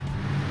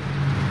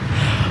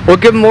Well,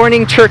 good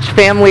morning, church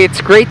family. It's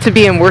great to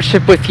be in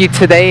worship with you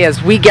today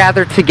as we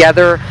gather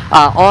together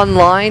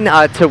online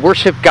to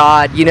worship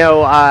God. You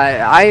know,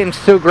 I am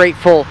so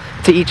grateful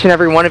to each and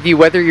every one of you,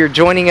 whether you're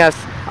joining us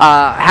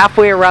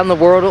halfway around the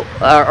world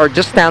or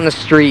just down the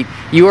street.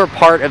 You are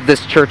part of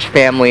this church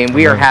family, and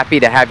we are happy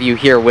to have you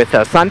here with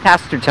us. I'm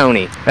Pastor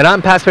Tony. And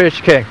I'm Pastor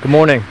HK. Good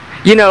morning.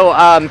 You know,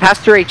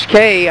 Pastor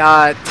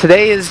HK,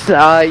 today is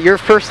your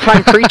first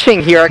time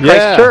preaching here at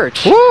Christ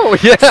Church. Woo,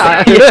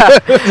 yeah.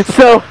 Yeah.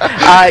 So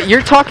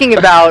you're talking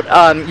about,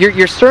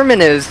 your sermon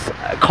is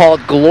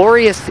called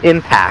Glorious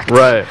Impact.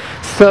 Right.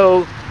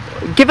 So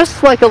give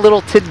us like a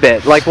little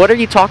tidbit. Like, what are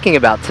you talking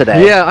about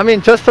today? Yeah, I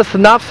mean, just a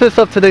synopsis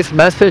of today's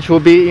message will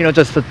be,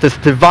 just this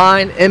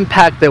divine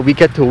impact that we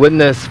get to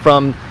witness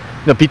from,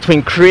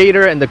 between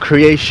Creator and the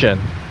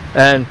creation.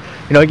 And,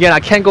 again,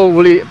 I can't go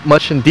really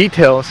much in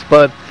details,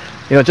 but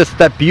just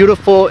that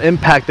beautiful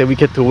impact that we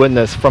get to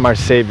witness from our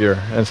Savior.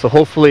 And so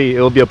hopefully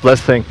it will be a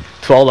blessing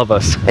to all of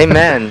us.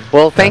 Amen.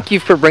 Well, thank you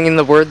for bringing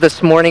the word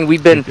this morning.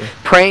 We've been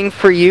praying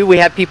for you. We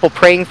have people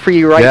praying for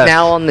you right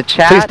now on the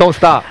chat. Please don't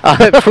stop.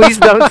 Please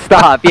don't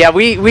stop. Yeah,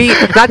 we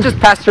not just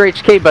Pastor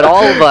HK, but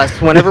all of us,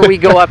 whenever we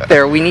go up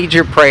there, we need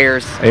your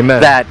prayers.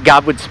 Amen. That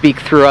God would speak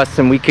through us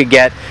and we could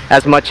get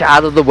as much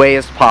out of the way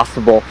as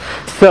possible.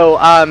 So,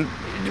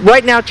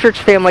 right now, church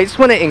family, I just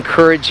want to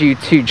encourage you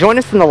to join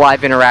us in the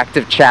live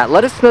interactive chat.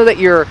 Let us know that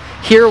you're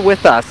here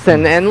with us,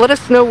 and let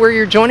us know where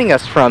you're joining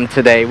us from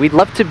today. We'd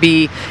love to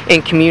be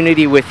in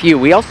community with you.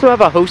 We also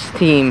have a host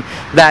team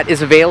that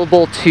is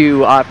available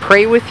to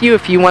pray with you.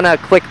 If you want to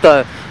click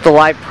the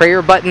live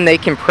prayer button, they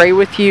can pray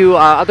with you.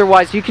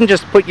 Otherwise, you can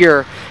just put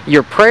your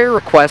prayer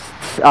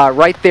requests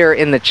right there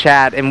in the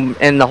chat,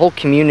 and the whole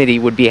community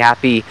would be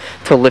happy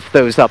to lift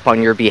those up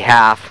on your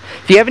behalf.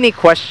 If you have any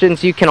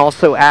questions, you can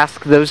also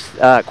ask those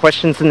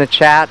questions in the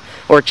chat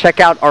or check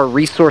out our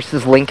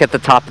resources link at the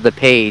top of the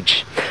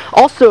page.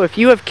 Also, if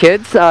you have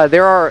kids,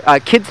 there are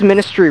kids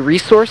ministry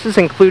resources,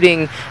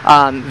 including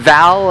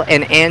Val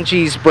and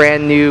Angie's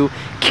brand new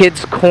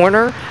Kids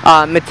Corner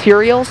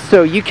materials.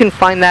 So you can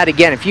find that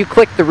again. If you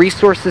click the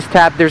resources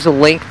tab, there's a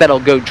link that'll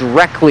go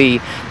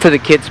directly to the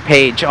kids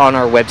page on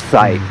our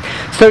website.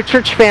 So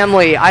church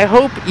family, I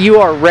hope you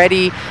are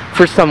ready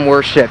for some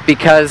worship,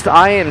 because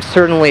I am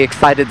certainly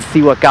excited to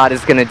see what God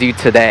is going to do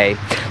today.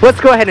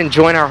 Let's go ahead and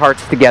join our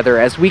hearts together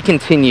as we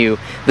continue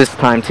this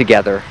time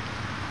together.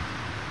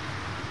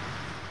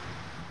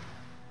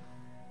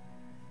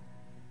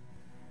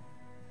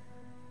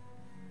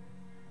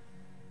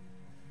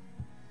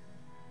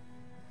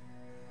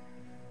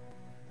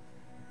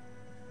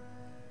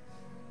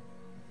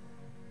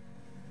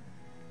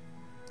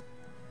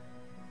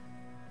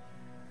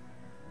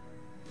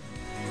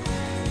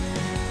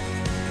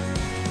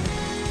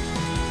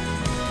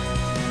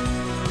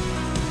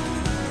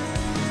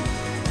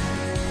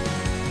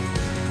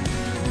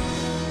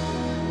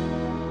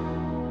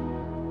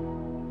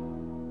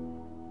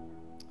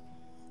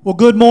 Well,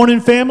 good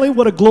morning, family.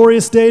 What a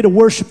glorious day to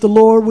worship the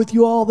Lord with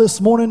you all this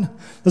morning.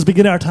 Let's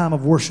begin our time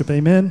of worship.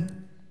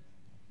 Amen.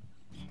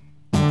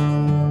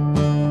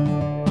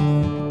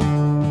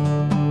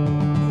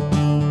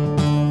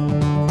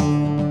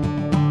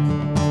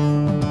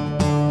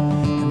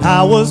 And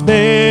I was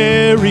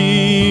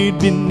buried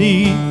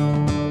beneath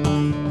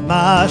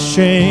my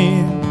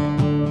shame.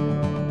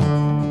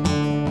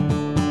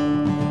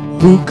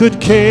 Who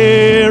could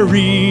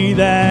carry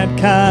that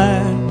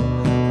kind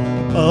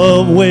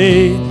of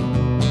weight?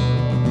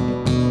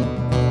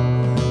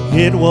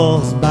 It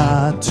was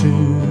my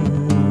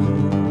tomb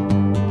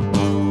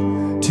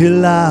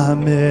till I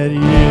met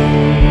you.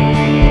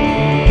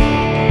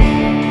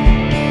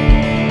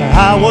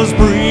 I was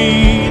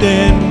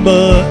breathing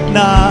but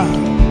not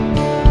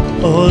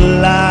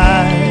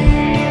alive.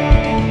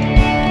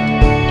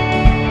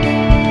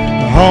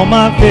 All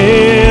my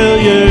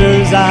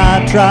failures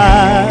I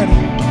tried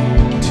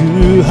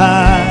to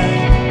hide.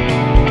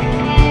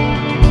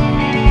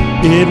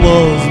 It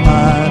was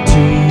my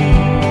tomb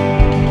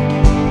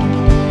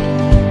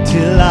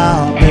till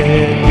I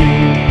met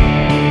you.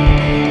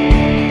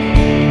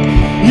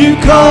 You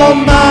called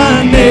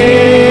my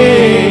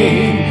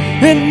name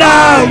and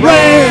I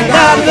ran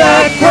out of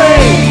that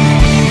grave,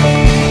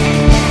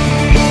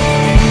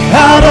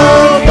 out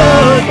of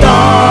the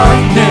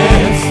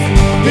darkness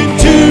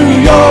into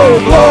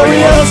your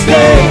glorious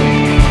day.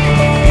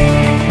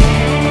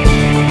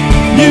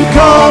 You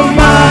called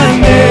my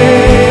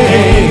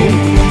name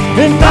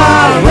and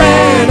I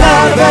ran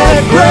out of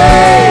that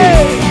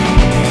grave,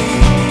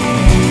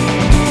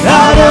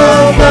 out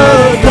of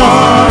the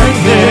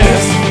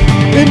darkness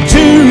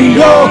into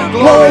your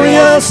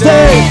glorious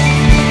day.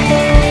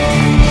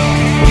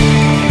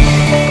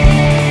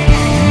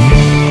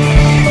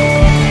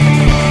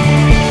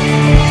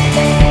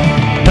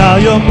 Now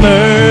your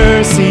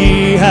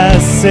mercy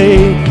has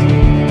saved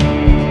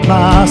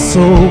my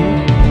soul.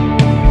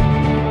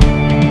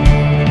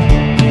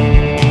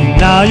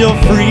 Now your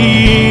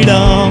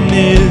freedom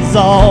is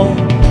all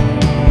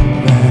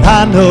that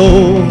I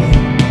know.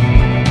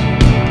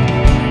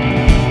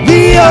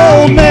 The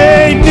old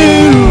made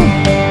new,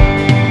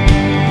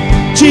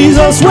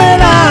 'cause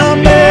when I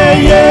met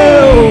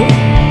you,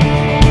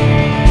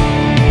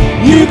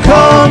 you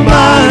called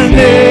my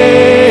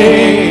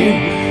name,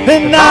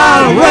 and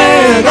I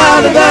ran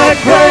out of that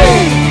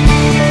grave,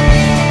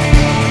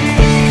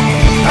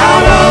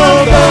 out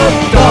of the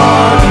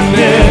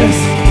darkness,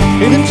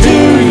 into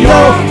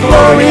your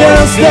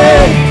glorious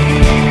day.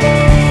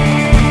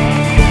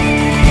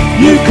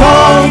 You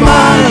called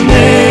my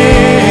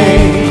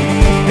name,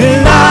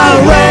 and I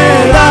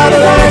ran out of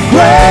that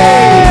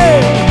grave,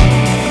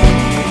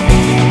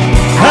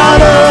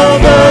 out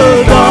of the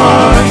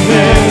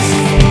darkness,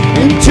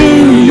 into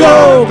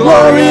your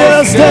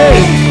glorious day.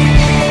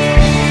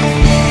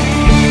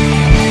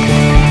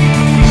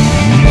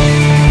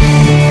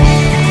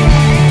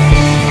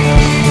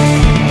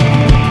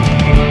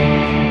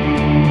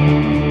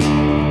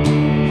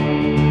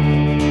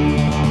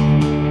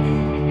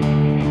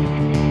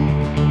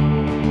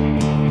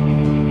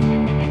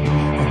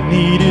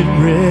 Needed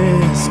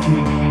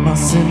rescue, my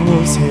sin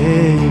was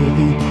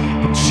heavy,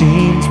 but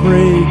chains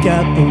break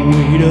at the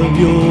weight of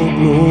your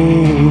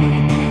glory.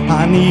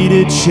 I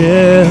needed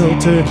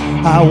shelter,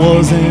 I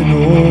was an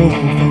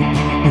orphan,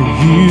 and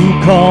you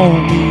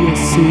called me a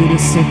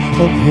citizen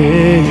of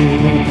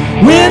heaven.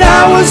 When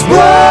I was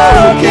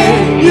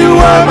broken, you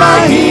were my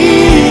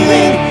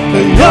healing,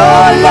 and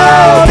your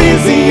love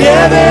is the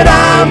air that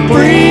I'm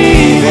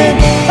breathing.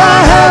 I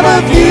have a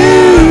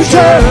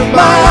future,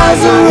 my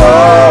eyes are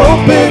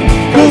open,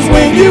 'cause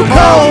when you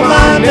call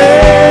my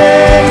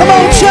name, come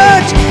on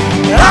church,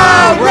 I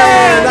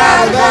ran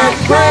out of that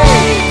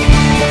grave,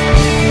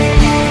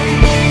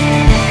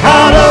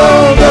 out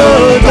of the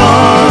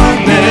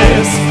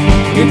darkness,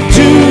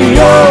 into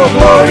your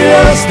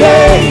glorious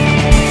day.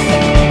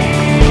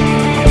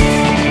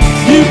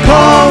 You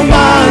called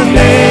my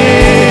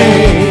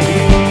name,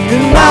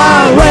 and I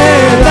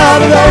ran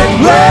out of that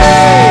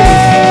grave,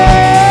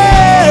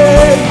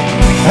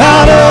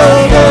 out of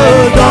the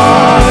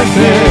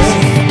darkness,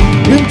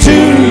 into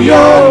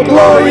your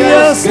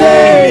glorious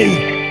day.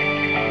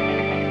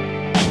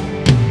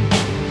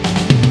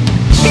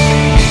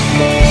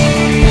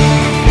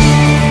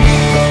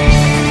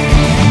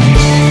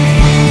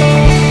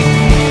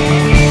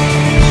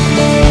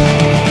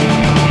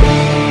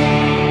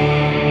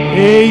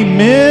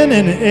 Amen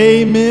and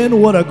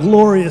amen. What a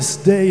glorious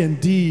day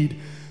indeed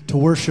to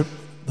worship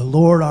the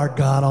Lord our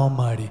God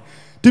Almighty.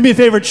 Do me a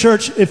favor,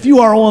 church. If you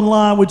are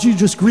online, would you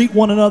just greet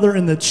one another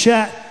in the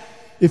chat?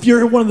 If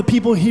you're one of the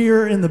people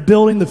here in the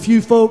building, the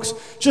few folks,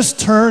 just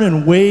turn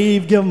and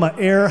wave, give them an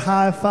air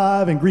high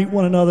five, and greet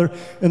one another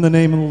in the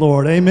name of the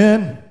Lord.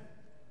 Amen.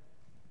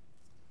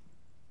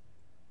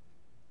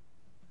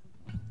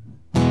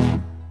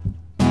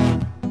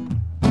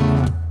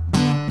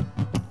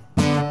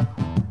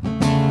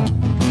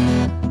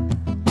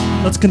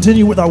 Let's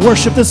continue with our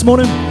worship this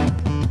morning.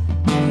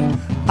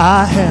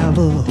 I have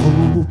a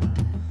hope.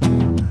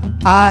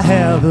 I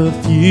have a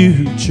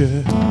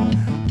future.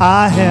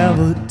 I have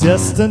a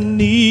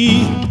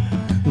destiny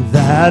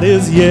that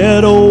is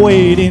yet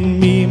awaiting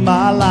me.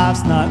 My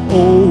life's not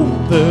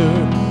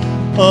over.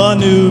 A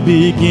new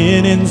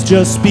beginning's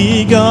just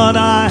begun.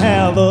 I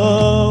have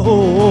a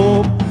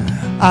hope.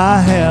 I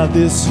have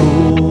this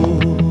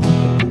hope.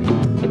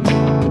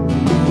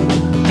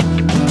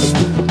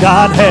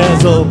 God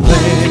has a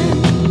plan.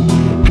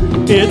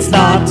 It's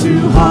not to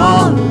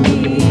harm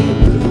me,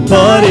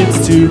 but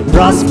it's to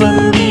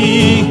prosper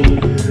me,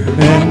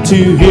 and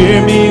to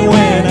hear me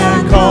when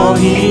I call.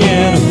 He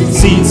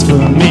intercedes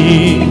for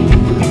me,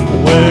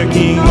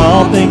 working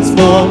all things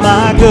for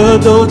my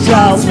good, though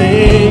trials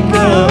may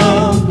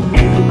come.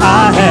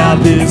 I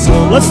have this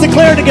hope. Let's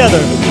declare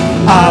together.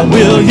 I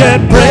will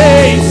yet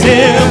praise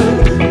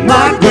Him,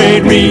 my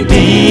great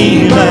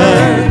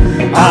Redeemer.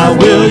 I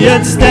will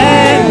yet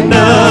stand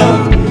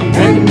up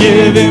and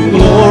give Him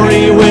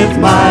glory with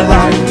my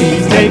life.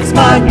 He takes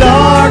my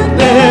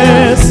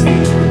darkness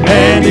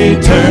and He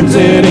turns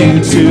it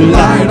into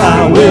light.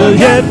 I will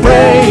yet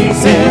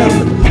praise Him,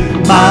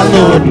 my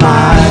Lord,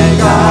 my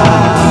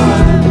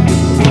God.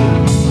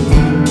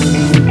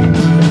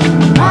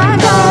 My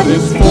God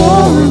is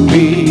for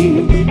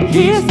me,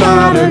 He's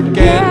not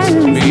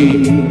against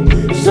me.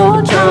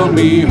 So tell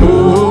me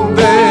whom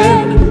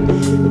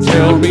then,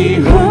 tell me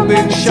whom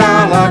then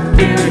shall I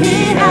fear?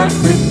 He has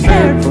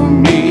prepared for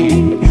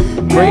me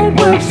great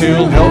works.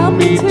 He'll help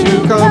me to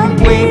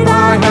complete.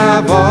 I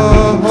have a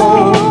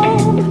hope.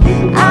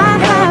 I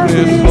have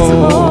His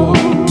hope.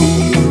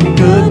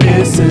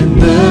 Goodness and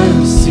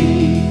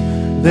mercy,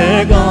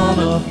 they're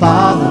gonna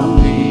follow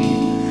me,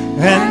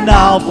 and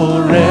I'll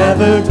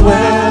forever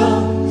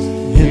dwell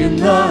in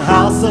the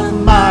house of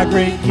my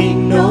great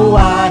King. No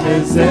eye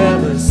has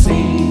ever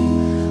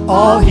seen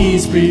all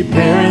He's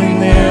preparing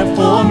there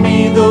for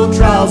me, though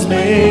trials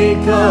may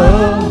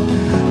come.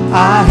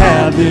 I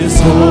have this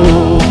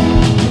hope.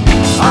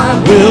 I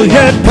will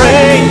yet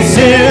praise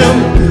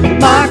Him,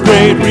 my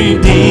great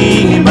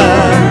Redeemer.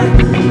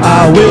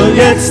 I will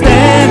yet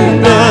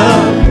stand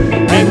up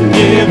and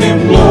give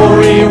Him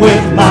glory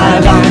with my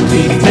life.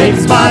 He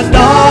takes my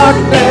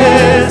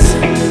darkness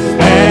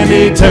and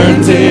He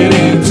turns it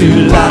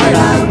into light.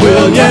 I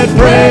will yet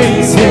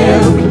praise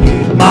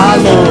Him, my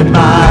Lord,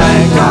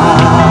 my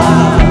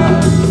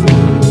God.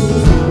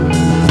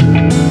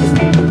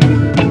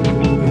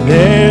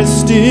 There's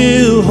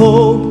still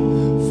hope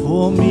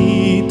for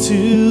me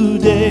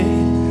today,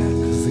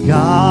 'cause the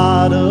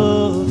God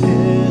of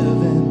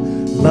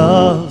heaven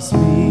loves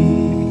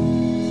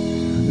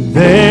me.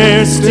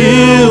 There's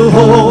still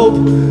hope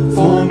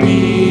for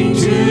me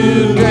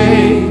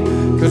today,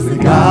 'cause the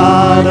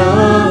God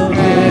of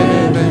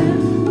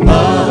heaven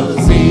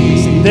loves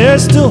me.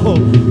 There's still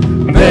hope.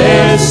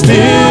 There's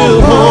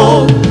still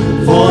hope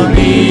for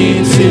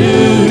me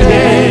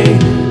today,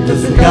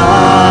 'cause the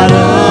God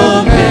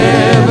of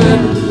heaven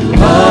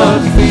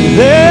loves me.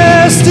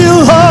 There's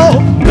still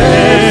hope.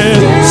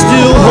 There's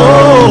still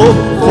hope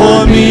for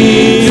me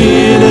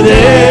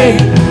today,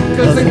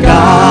 'cause the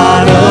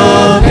God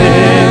of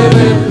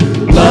heaven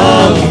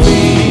loves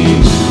me.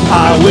 I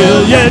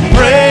will yet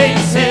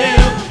praise Him,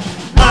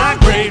 my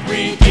great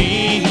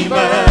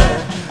Redeemer.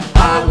 I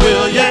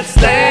will yet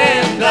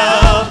stand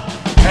up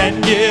and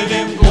give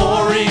Him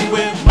glory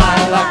with my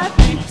life.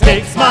 He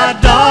takes my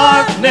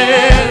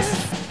darkness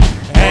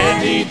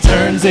and He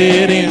turns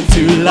it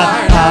into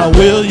light. I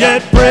will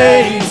yet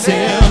praise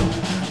Him,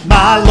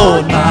 my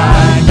Lord,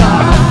 my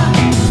God.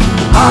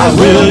 I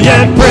will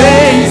yet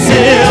praise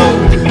Him,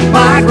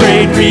 my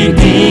great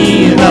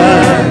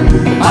Redeemer.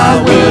 I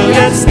will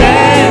yet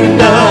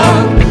stand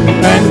up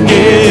and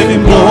give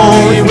Him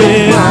glory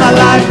with my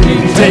life. He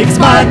takes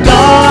my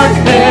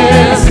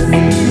darkness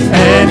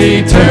and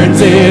He turns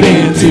it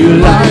into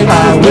light. I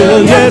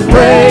will yet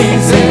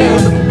praise Him,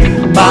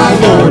 my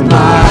Lord,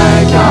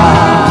 my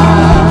God.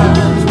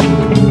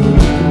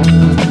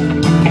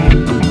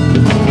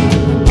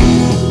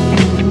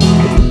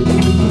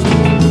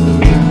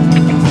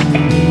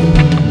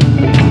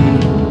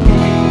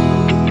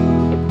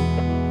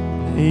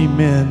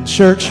 Amen.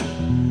 Church,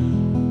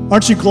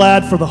 aren't you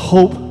glad for the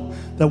hope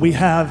that we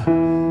have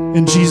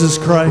in Jesus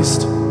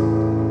Christ?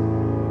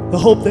 The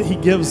hope that He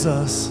gives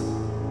us.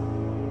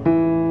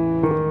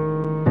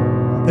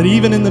 That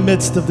even in the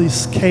midst of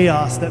this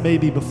chaos that may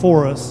be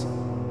before us,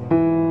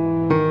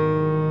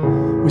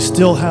 we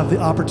still have the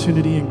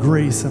opportunity and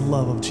grace and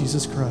love of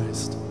Jesus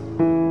Christ.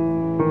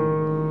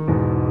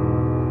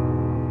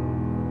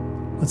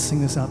 Let's sing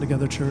this out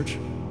together, church.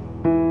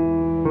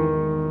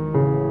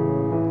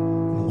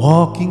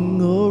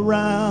 Walking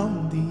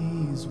around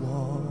these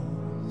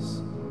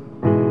walls,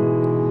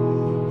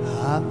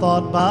 I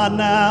thought by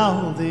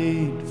now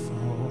they'd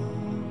fall,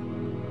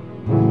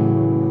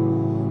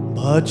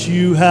 but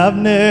You have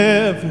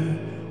never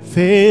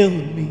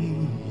failed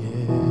me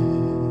yet.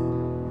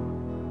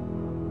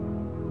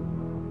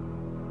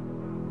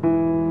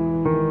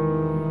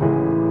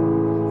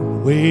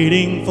 I'm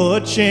waiting for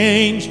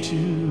change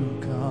to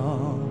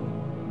come,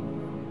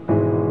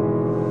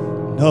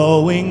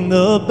 knowing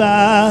the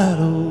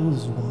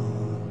battle's won,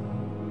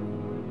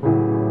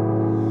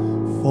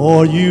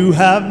 for You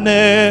have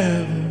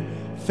never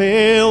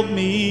failed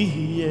me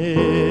yet.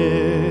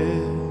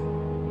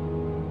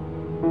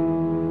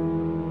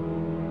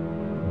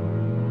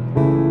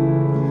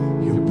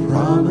 Your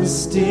promise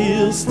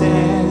still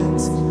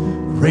stands.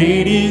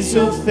 Great is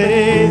Your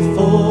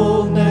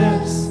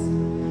faithfulness,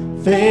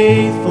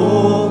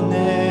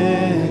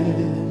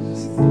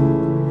 faithfulness.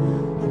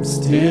 I'm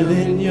still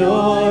in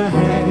Your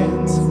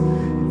hands.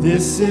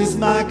 This is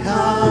my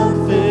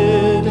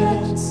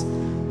confidence.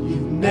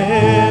 You've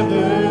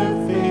never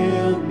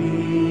failed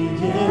me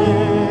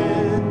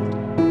yet.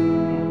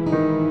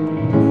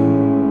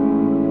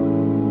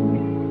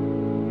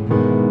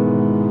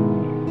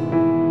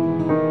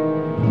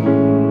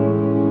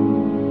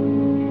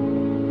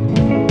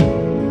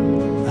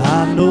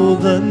 I know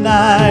the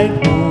night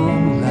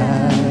won't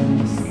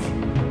last.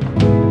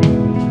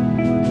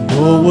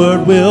 Your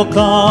word will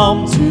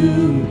come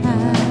to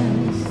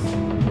pass.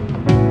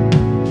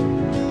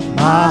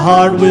 My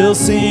heart will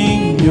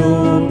sing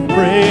Your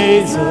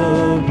praise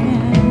again.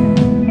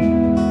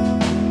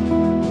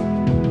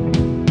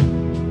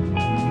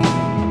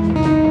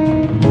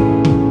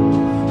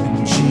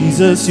 And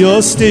Jesus,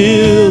 You're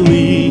still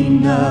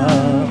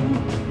enough.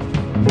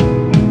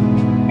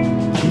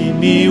 Keep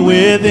me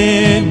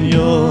within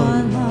Your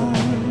love.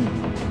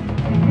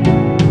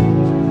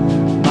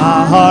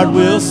 My heart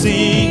will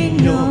sing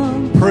Your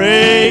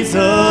praise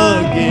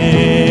again.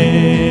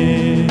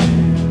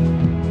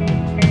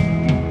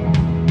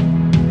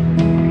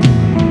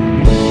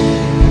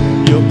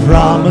 Your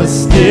promise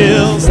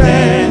still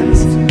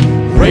stands.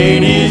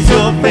 Great is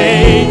Your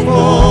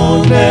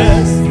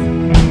faithfulness,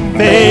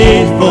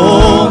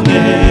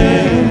 faithfulness.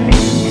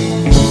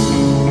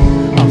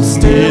 I'm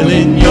still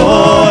in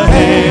Your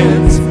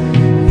hands.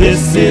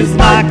 This is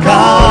my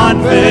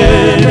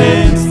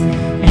confidence.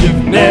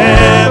 You've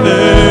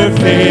never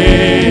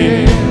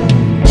failed.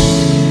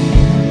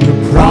 Your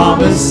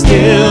promise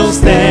still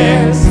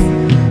stands.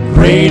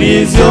 Great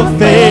is Your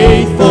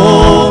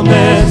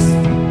faithfulness,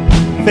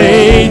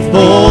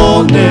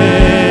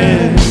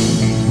 faithfulness.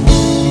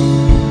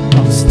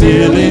 I'm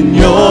still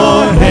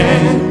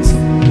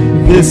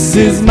This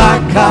is my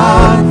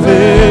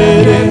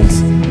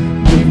confidence.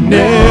 You've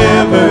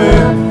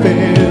never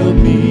failed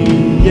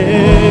me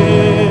yet.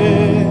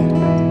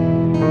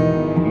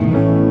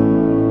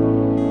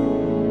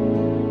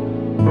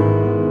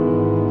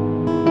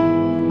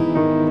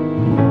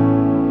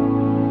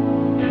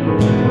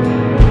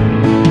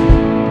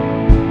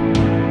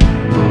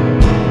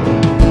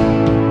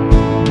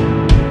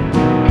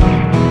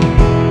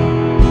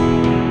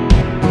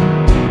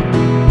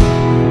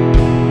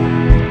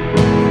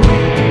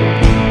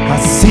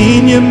 I've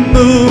seen you move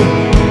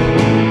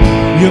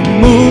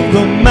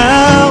the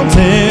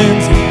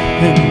mountains,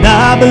 and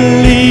I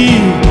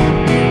believe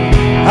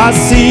I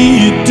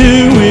see you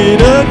do it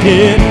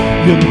again.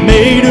 You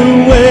made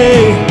a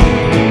way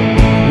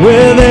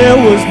where there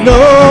was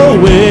no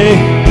way,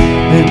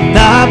 and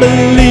I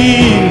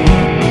believe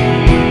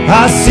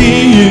I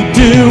see you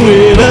do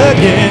it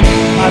again.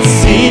 I've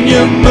seen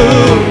you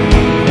move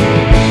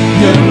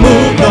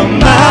the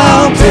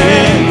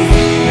mountains,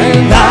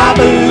 and I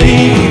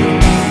believe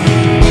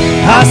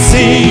I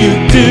see you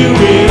do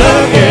it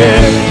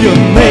again. You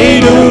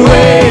made a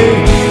way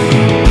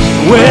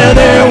where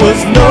there was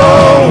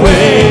no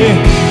way,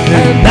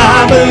 and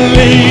I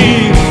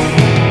believe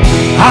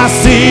I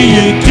see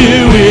you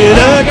do it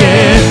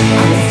again.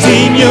 I've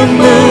seen you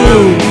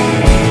move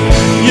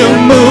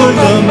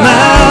the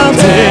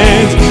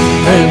mountains,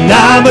 and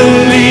I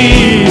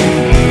believe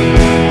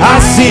I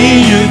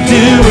see you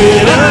do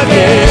it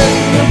again.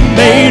 You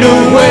made a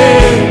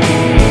way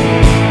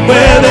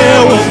where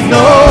there was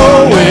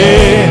no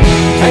way,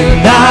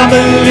 and I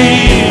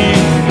believe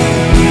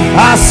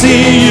I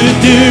see you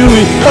do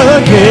it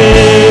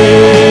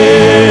again.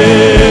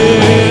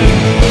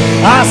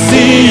 I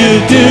see you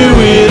do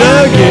it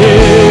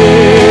again.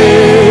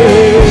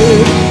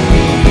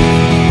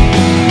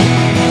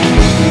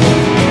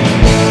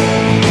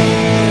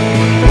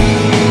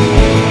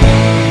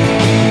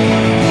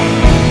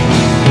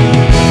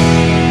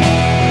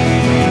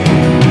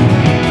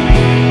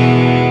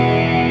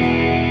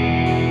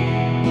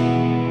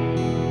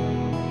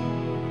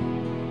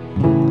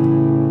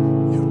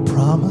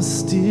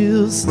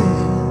 Still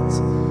stands.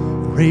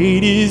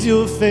 Great is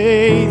your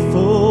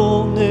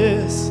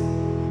faithfulness,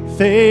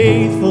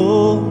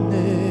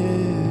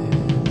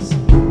 faithfulness.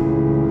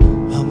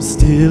 I'm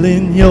still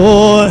in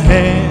your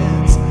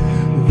hands.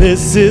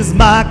 This is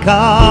my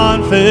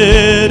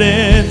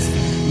confidence.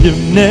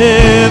 You've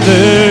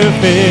never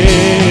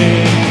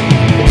failed.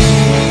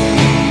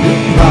 Your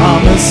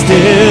promise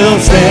still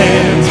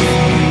stands.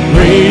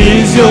 Great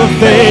is your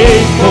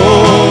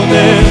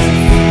faithfulness,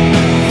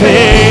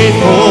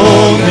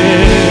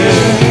 faithfulness.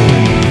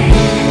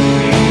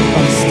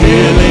 I'm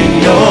still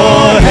in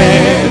your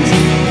hands.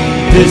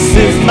 This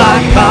is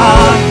my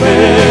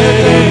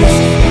confidence.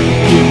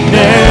 You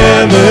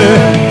never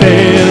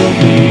failed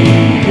me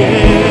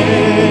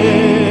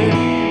yet.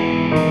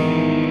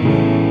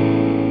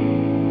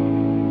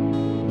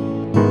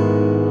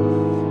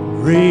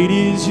 Great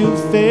is your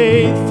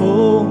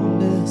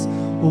faithfulness,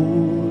 oh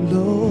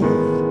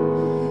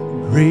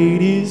Lord.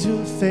 Great is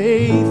your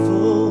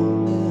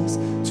faithfulness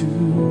to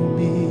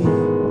me.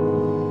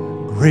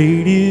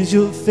 Great is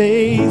your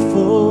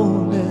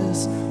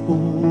faithfulness, oh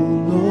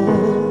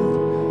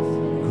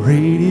Lord.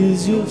 Great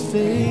is your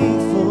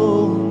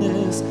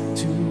faithfulness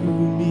to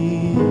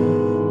me.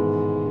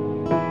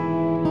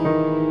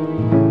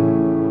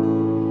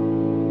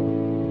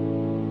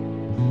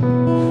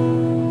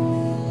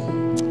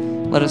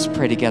 Let us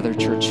pray together,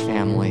 church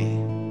family.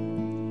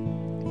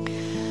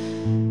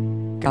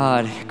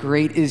 God,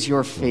 great is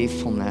your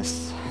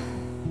faithfulness.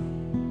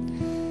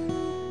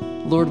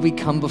 Lord, we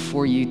come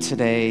before you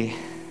today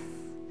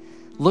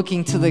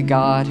looking to the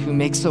God who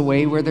makes a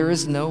way where there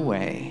is no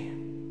way.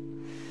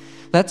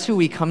 That's who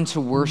we come to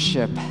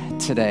worship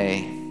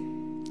today.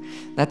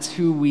 That's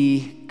who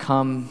we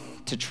come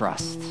to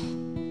trust.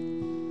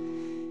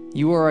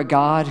 You are a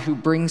God who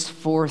brings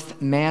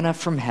forth manna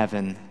from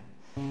heaven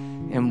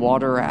and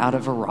water out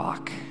of a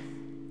rock.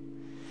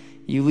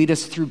 You lead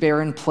us through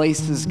barren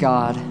places,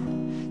 God,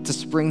 to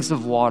springs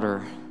of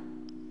water.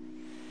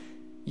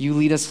 You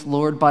lead us,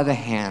 Lord, by the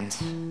hand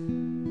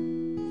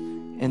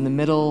in the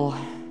middle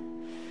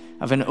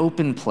of an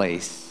open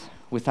place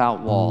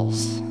without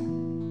walls.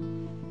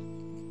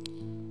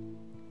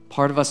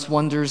 Part of us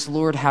wonders,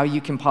 Lord, how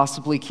you can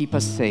possibly keep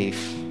us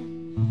safe.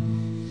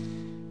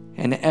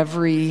 And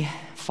every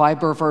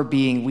fiber of our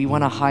being, we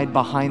want to hide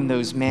behind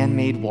those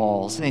man-made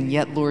walls. And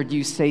yet, Lord,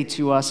 you say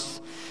to us,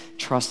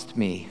 trust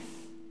me,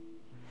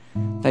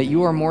 that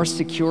you are more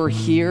secure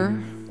here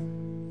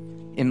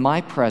in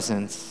my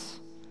presence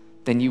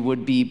than you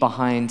would be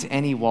behind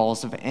any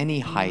walls of any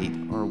height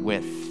or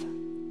width.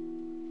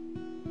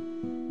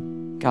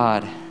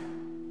 God,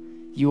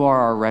 you are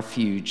our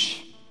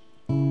refuge.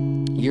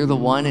 You're the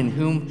one in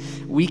whom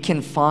we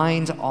can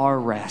find our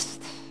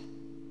rest.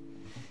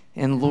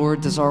 And Lord,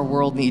 does our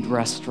world need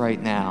rest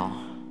right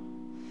now?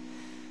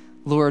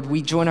 Lord,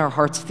 we join our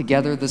hearts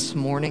together this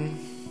morning,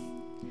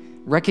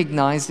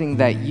 recognizing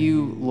that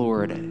you,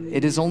 Lord,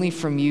 it is only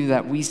from you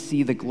that we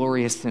see the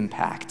glorious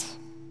impact.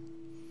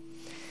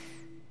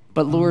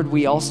 But Lord,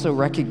 we also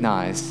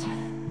recognize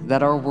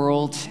that our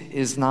world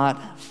is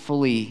not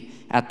fully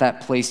at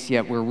that place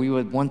yet where we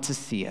would want to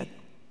see it.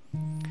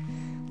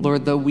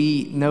 Lord, though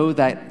we know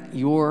that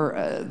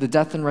the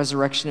death and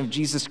resurrection of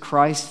Jesus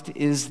Christ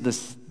is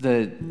the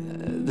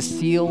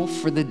seal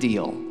for the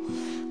deal,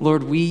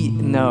 Lord, we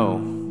know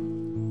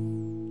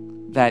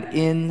that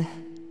in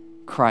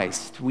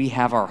Christ we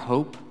have our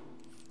hope,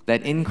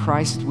 that in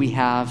Christ we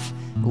have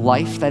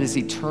life that is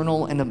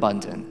eternal and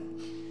abundant.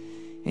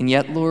 And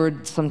yet,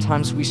 Lord,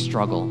 sometimes we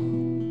struggle,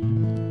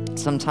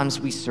 sometimes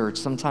we search,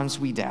 sometimes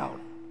we doubt.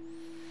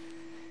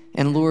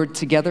 And Lord,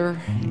 together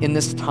in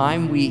this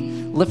time, we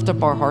lift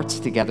up our hearts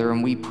together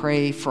and we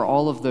pray for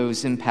all of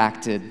those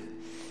impacted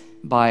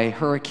by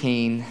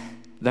Hurricane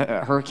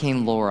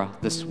Laura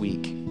this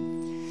week.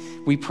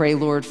 We pray,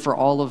 Lord, for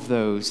all of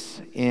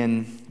those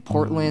in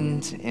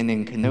Portland and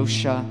in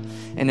Kenosha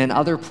and in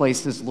other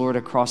places, Lord,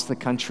 across the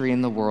country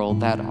and the world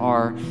that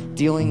are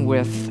dealing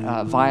with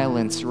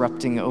violence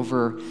erupting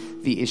over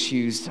the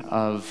issues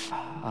of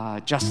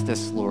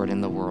justice, Lord,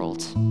 in the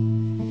world.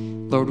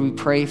 Lord, we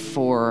pray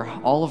for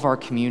all of our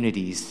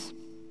communities,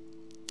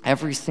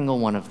 every single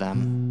one of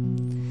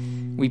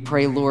them. We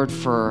pray, Lord,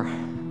 for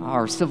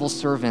our civil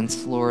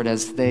servants, Lord,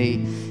 as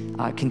they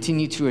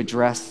continue to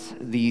address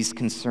these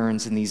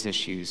concerns and these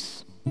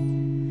issues.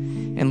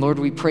 And Lord,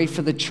 we pray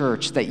for the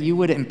church that you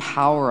would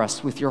empower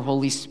us with your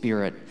Holy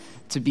Spirit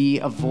to be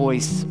a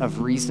voice of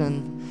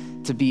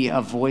reason, to be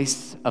a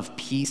voice of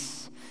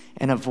peace,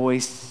 and a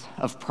voice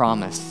of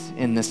promise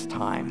in this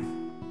time.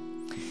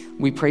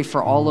 We pray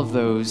for all of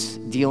those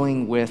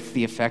dealing with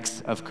the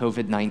effects of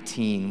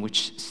COVID-19,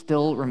 which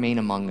still remain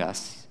among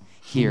us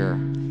here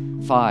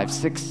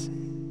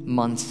 5-6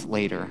 months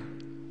later.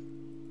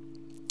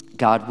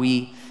 God,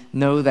 we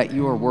know that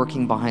you are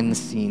working behind the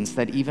scenes,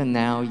 that even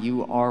now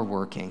you are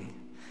working.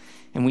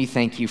 And we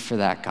thank you for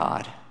that,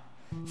 God.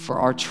 For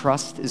our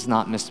trust is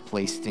not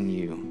misplaced in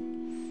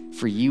you.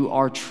 For you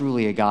are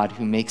truly a God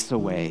who makes a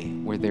way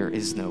where there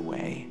is no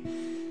way.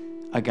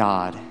 A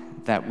God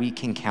that we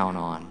can count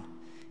on,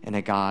 and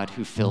a God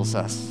who fills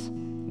us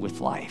with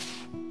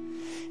life.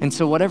 And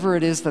so whatever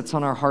it is that's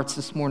on our hearts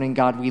this morning,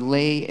 God, we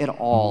lay it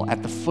all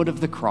at the foot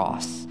of the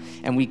cross,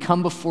 and we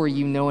come before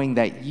you knowing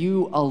that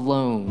you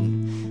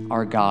alone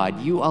are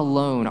God. You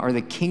alone are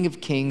the King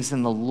of Kings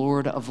and the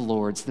Lord of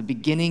Lords, the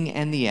beginning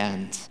and the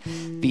end,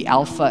 the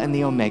Alpha and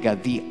the Omega,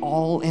 the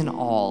all in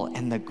all,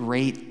 and the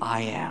great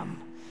I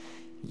am.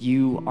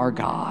 You are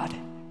God,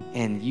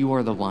 and you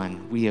are the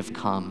one we have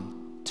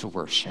come to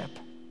worship.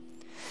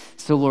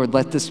 So, Lord,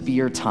 let this be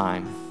your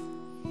time.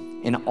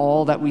 In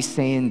all that we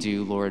say and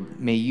do, Lord,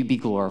 may you be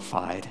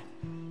glorified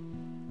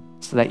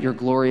so that your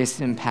glorious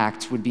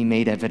impact would be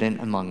made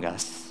evident among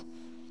us.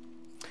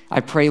 I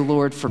pray,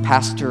 Lord, for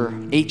Pastor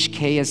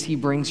HK as he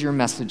brings your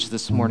message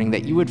this morning,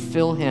 that you would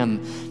fill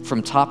him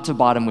from top to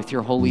bottom with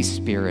your Holy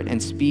Spirit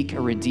and speak a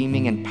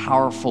redeeming and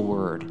powerful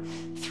word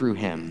through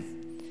him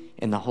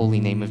in the holy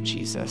name of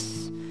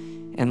Jesus.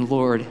 And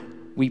Lord,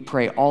 we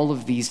pray all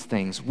of these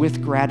things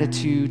with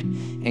gratitude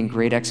and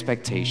great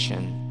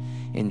expectation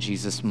in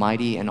Jesus'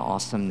 mighty and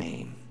awesome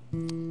name.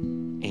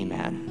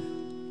 Amen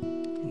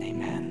and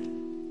amen.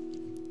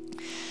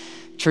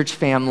 Church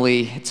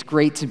family, it's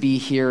great to be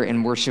here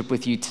and worship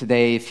with you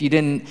today. If you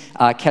didn't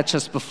catch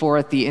us before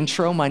at the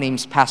intro, my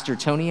name's Pastor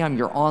Tony. I'm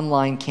your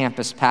online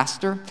campus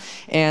pastor.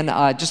 And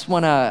I just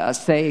want to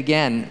say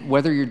again,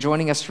 whether you're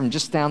joining us from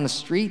just down the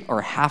street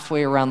or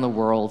halfway around the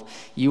world,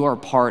 you are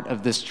part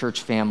of this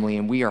church family,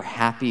 and we are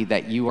happy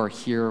that you are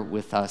here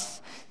with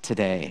us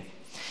today.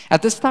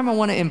 At this time, I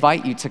want to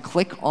invite you to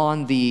click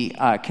on the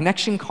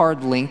connection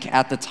card link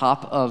at the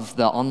top of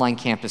the online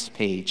campus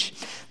page.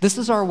 This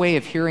is our way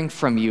of hearing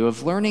from you,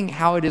 of learning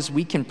how it is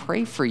we can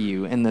pray for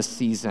you in this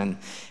season,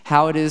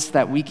 how it is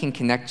that we can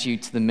connect you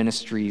to the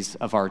ministries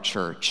of our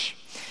church.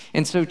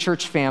 And so,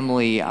 church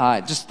family,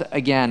 I just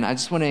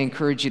want to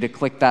encourage you to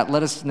click that.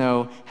 Let us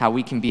know how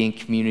we can be in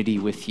community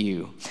with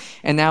you.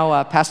 And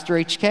now, Pastor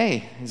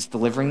HK is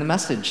delivering the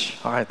message.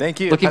 All right, thank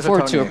you. Looking Pastor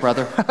forward Tony. to it,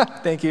 brother.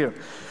 Thank you.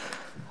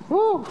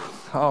 Woo.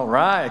 All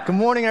right. Good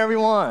morning,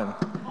 everyone.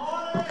 Good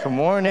morning. Good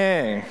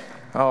morning.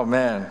 Oh,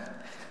 man.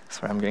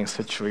 Sorry, I'm getting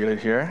situated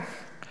here.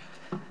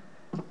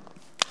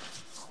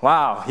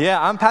 Wow. Yeah,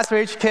 I'm Pastor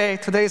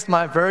HK. Today's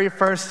my very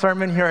first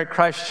sermon here at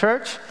Christ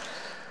Church.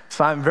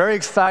 So I'm very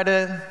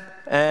excited,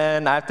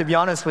 and I have to be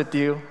honest with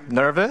you,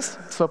 nervous.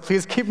 So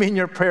please keep me in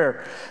your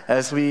prayer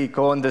as we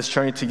go on this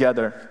journey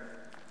together.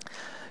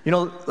 You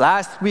know,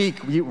 last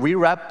week we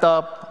wrapped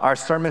up our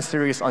sermon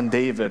series on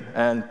David,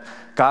 and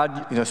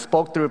God,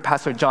 spoke through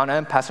Pastor John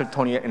and Pastor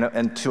Tony,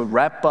 and to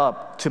wrap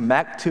up, to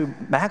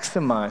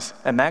maximize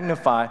and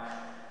magnify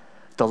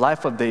the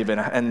life of David.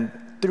 And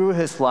through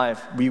his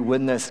life, we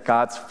witness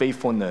God's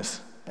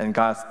faithfulness and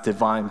God's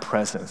divine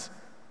presence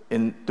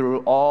through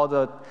all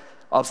the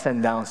ups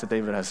and downs that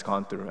David has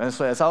gone through. And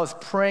so as I was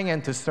praying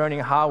and discerning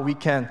how we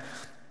can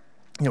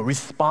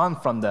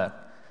respond from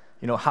that,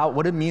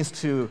 what it means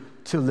to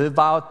live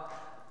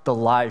out the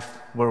life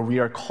where we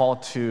are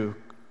called to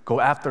go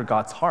after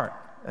God's heart.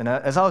 And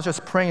as I was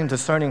just praying and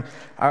discerning,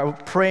 I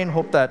pray and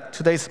hope that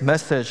today's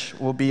message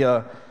will be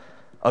a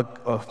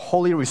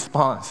holy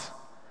response,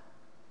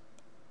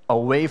 a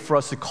way for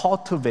us to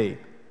cultivate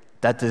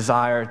that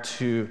desire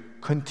to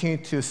continue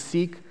to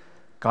seek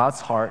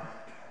God's heart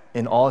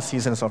in all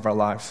seasons of our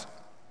lives.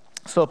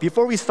 So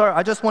before we start,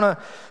 I just want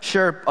to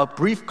share a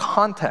brief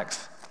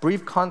context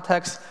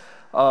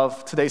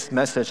of today's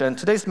message. And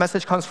today's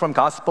message comes from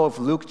Gospel of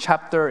Luke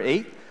chapter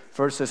 8,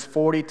 verses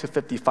 40 to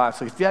 55.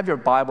 So if you have your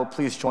Bible,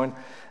 please join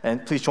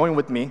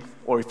with me.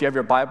 Or if you have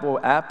your Bible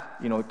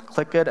app,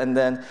 click it, and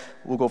then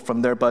we'll go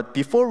from there. But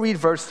before we read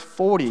verse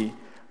 40,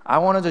 I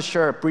wanted to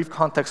share a brief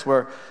context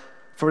where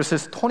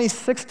verses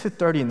 26 to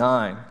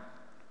 39,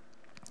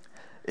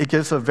 it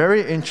gives a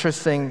very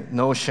interesting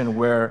notion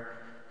where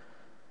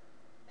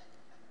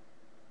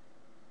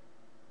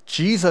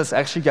Jesus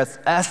actually gets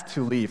asked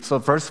to leave. So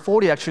verse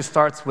 40 actually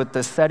starts with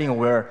the setting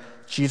where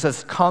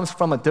Jesus comes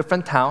from a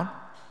different town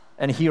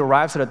and he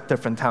arrives at a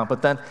different town.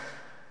 But then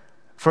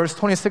verse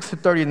 26 to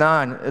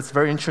 39, it's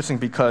very interesting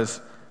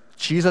because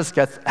Jesus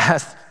gets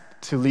asked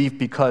to leave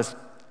because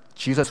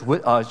Jesus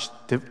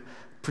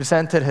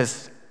presented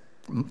his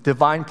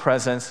divine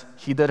presence.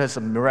 He did his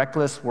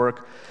miraculous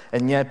work,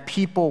 and yet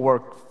people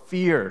were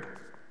feared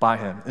by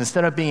him.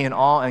 Instead of being in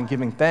awe and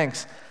giving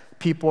thanks,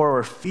 people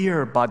were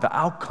feared by the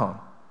outcome.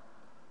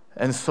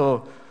 And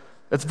so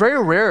it's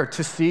very rare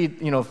to see,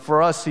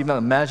 for us to even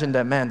imagine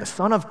that, man, the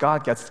Son of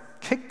God gets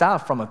kicked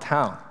out from a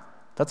town.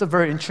 That's a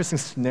very interesting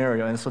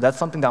scenario, and so that's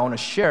something that I want to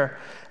share.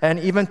 And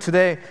even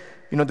today,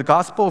 the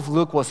Gospel of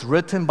Luke was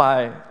written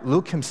by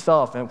Luke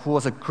himself, and who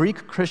was a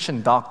Greek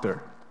Christian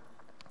doctor.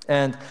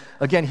 And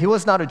again, he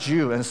was not a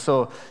Jew, and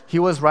so he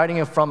was writing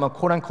it from a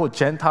quote-unquote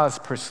Gentile's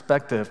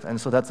perspective, and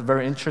so that's a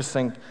very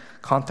interesting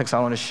context I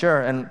want to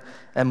share.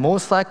 And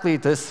most likely,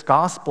 this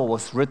gospel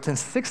was written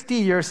 60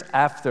 years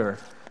after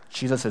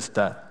Jesus'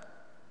 death.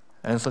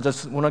 And so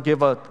just want to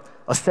give a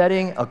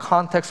setting, a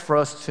context for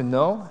us to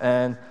know,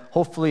 and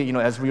hopefully,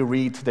 as we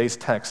read today's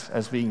text,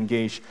 as we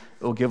engage,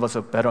 it will give us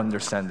a better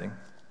understanding.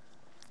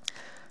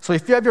 So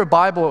if you have your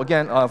Bible,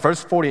 again,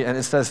 verse 40, and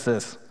it says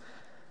this: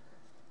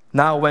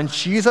 "Now when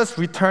Jesus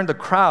returned, the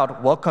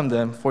crowd welcomed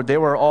him, for they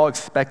were all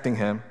expecting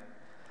him.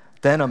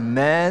 Then a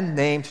man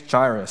named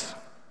Jairus,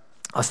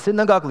 a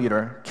synagogue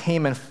leader,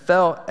 came and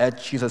fell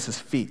at Jesus'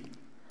 feet,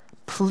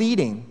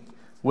 pleading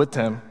with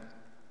him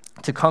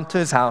to come to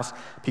his house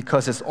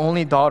because his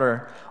only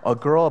daughter, a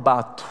girl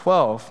about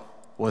 12,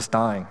 was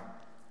dying.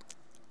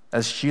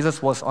 As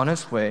Jesus was on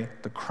his way,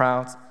 the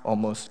crowd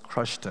almost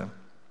crushed him."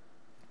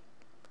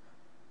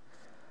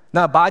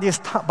 Now, by this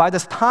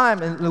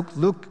time in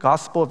Luke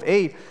Gospel of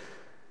 8,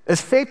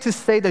 it's safe to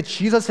say that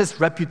Jesus'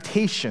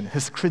 reputation,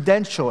 his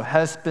credential,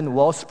 has been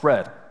well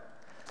spread.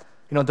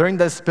 During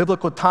this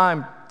biblical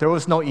time, there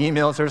was no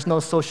emails, there's no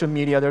social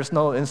media, there's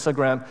no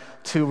Instagram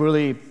to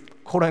really,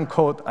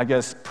 quote-unquote,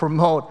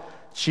 promote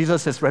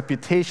Jesus'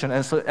 reputation.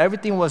 And so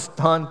everything was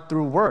done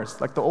through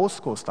words, like the old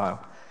school style.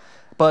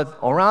 But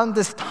around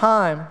this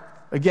time,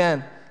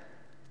 again,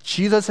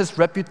 Jesus'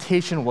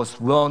 reputation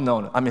was well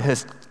known.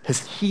 His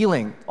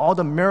healing, all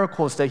the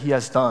miracles that he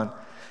has done.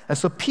 And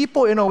so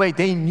people, in a way,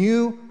 they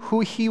knew who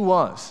he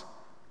was.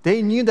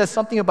 They knew that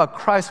something about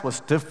Christ was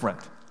different.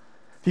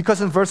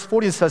 Because in verse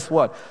 40 it says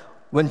what?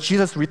 When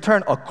Jesus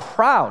returned, a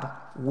crowd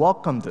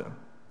welcomed him.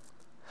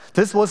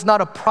 This was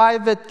not a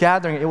private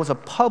gathering, it was a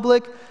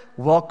public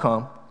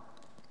welcome,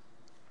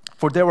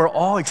 for they were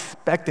all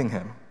expecting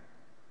him.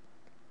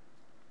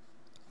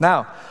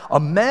 Now, a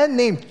man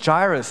named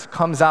Jairus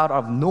comes out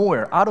of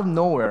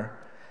nowhere,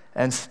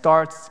 and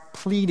starts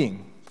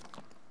pleading.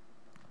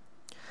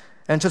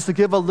 And just to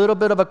give a little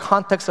bit of a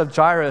context of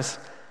Jairus,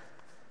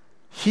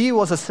 he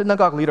was a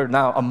synagogue leader.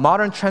 Now, a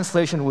modern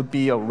translation would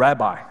be a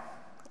rabbi.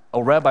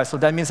 So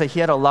that means that he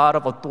had a lot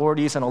of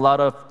authorities and a lot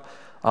of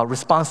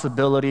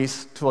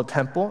responsibilities to a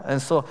temple.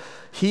 And so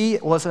he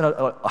was in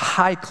a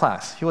high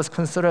class. He was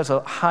considered as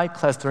a high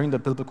class during the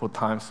biblical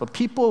times. So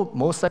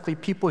most likely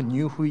people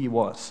knew who he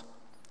was.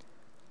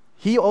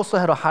 He also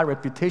had a high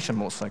reputation,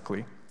 most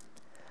likely.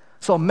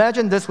 So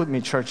imagine this with me,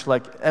 church,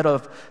 like at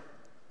a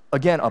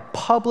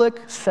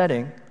public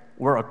setting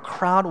where a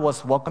crowd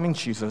was welcoming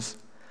Jesus.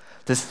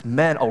 This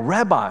man, a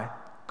rabbi,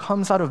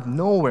 comes out of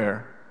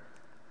nowhere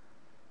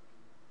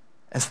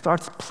and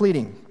starts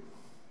pleading.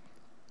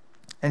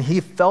 And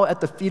he fell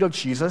at the feet of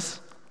Jesus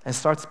and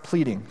starts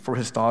pleading for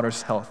his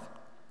daughter's health.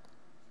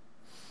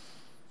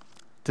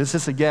 This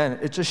is, again,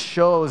 it just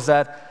shows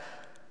that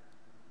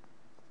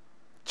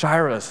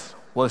Jairus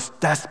was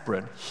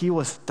desperate. He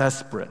was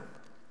desperate.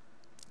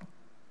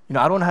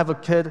 I don't have a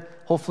kid.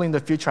 Hopefully in the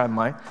future I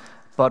might.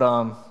 But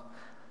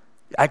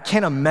I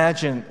can't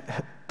imagine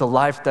the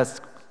life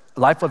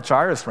of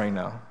Jairus right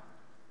now.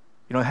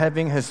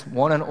 Having his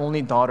one and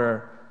only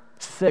daughter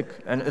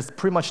sick and is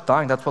pretty much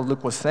dying. That's what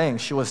Luke was saying.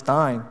 She was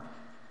dying.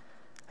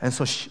 And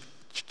so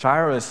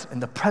Jairus, in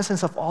the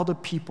presence of all the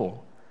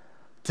people,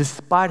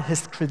 despite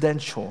his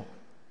credential,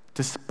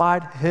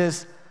 despite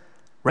his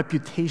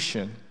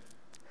reputation,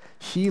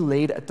 he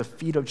laid at the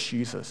feet of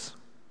Jesus.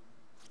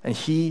 And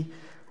he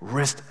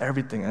risked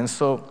everything. And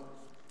so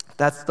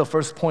that's the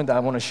first point that I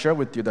want to share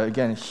with you, that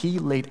again, he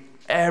laid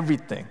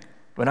everything.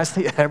 When I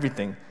say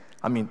everything,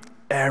 I mean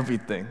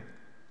everything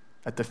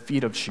at the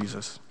feet of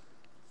Jesus.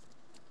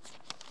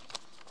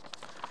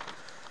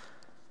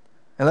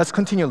 And let's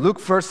continue.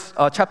 Luke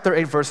chapter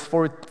 8, verse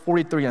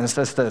 43, and it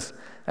says this,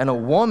 "And a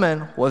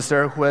woman was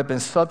there who had been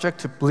subject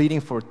to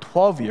bleeding for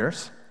 12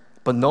 years,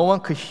 but no one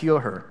could heal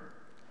her.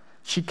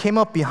 She came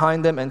up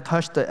behind him and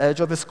touched the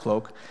edge of his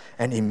cloak,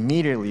 and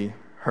immediately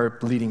her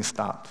bleeding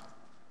stopped."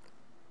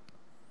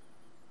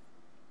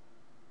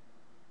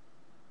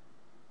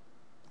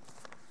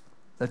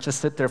 Let's just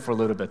sit there for a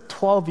little bit.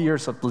 12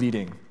 years of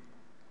bleeding.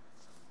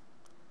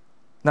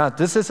 Now,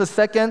 this is the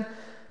second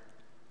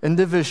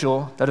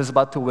individual that is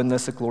about to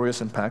witness a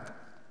glorious impact.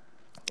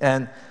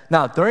 And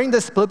now, during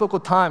this biblical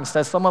times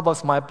that some of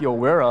us might be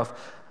aware of,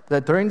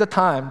 that during the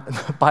time, in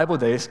the Bible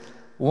days,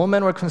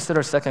 women were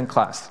considered second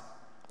class.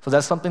 So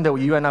that's something that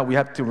you and I, we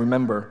have to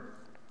remember.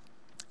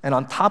 And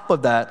on top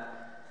of that,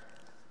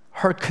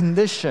 her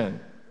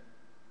condition,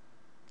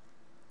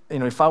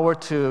 if I were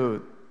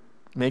to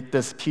make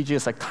this PG,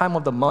 it's like time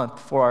of the month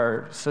for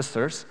our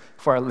sisters,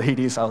 for our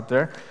ladies out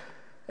there.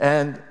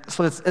 And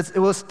so it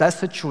was that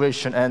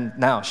situation, and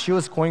now she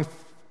was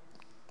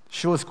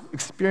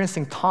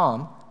experiencing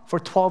Tom for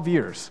 12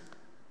 years,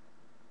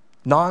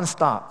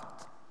 nonstop.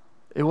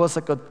 It was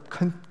like a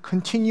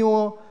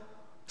continual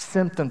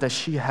symptom that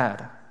she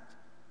had.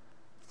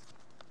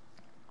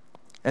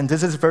 And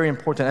this is very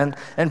important.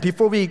 And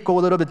before we go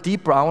a little bit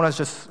deeper, I want to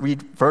just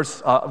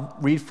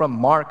read from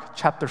Mark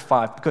chapter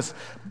 5, because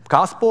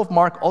Gospel of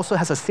Mark also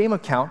has the same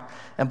account,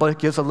 but it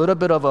gives a little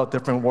bit of a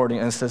different wording,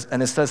 and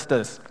it says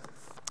this.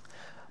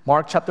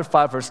 Mark chapter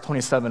 5, verse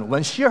 27.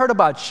 "When she heard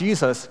about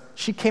Jesus,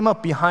 she came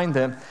up behind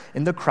him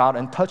in the crowd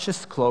and touched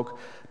his cloak,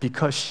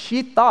 because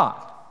she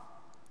thought,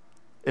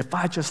 if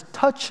I just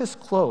touch his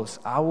clothes,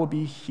 I will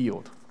be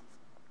healed."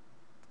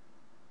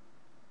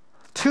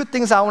 Two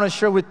things I want to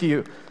share with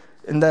you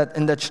in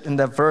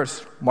that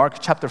verse, Mark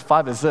chapter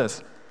 5, is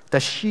this,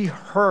 that she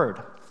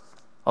heard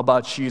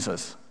about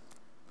Jesus.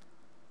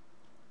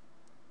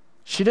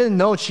 She didn't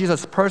know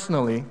Jesus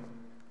personally.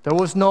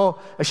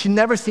 She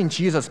never seen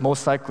Jesus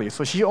most likely,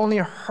 so she only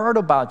heard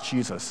about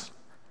Jesus.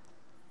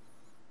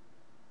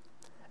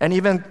 And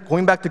even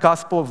going back to the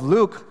Gospel of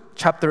Luke,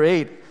 chapter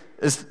 8,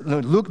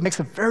 Luke makes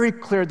it very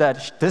clear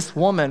that this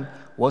woman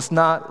was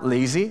not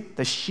lazy,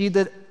 that she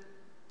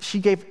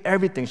gave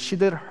everything. She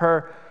did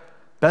her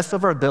best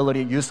of her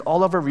ability, used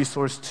all of her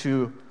resources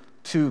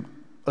to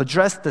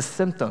address the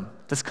symptom,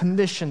 this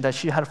condition that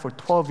she had for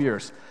 12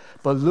 years.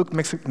 But Luke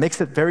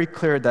makes it very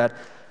clear that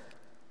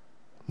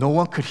no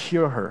one could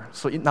heal her.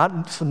 So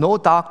no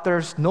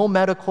doctors, no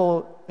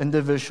medical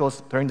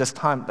individuals during this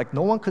time,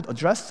 no one could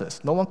address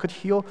this. No one could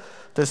heal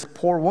this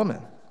poor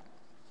woman.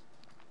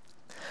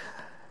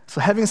 So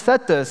having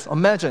said this,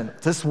 imagine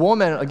this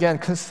woman, again,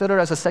 considered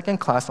as a second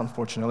class,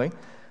 unfortunately.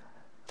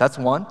 That's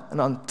one. And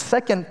the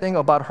second thing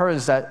about her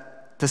is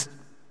that this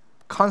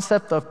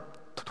concept of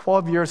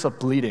 12 years of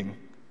bleeding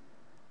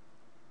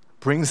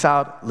brings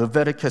out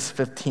Leviticus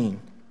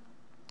 15.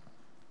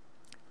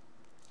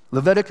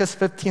 Leviticus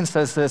 15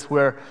 says this,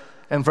 where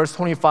in verse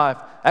 25,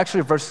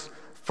 actually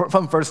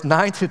from verse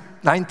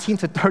 19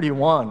 to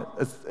 31,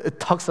 it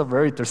talks of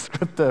very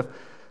descriptive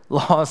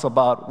laws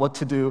about what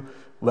to do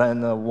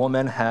when a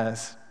woman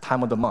has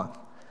time of the month.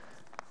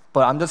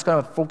 But I'm just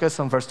going to focus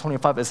on verse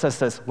 25. It says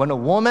this, "When a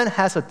woman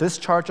has a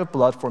discharge of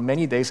blood for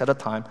many days at a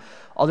time,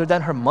 other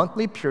than her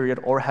monthly period,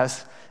 or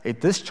has a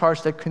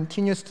discharge that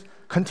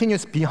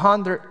continues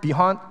beyond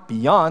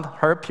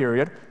her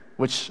period,"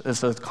 which is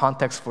the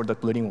context for the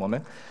bleeding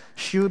woman,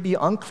 "she will be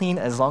unclean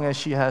as long as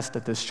she has the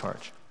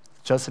discharge,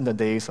 just in the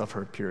days of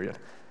her period."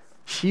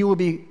 She will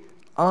be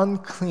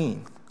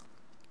unclean.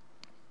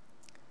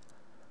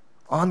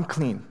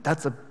 Unclean.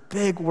 That's a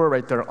big word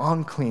right there,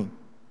 unclean.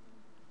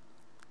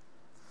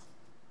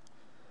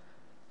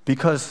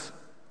 Because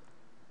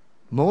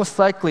most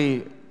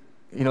likely,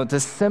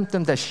 this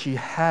symptom that she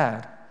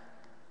had,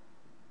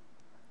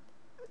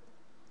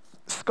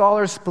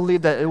 scholars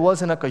believe that it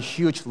wasn't like a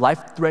huge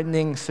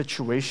life-threatening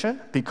situation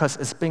because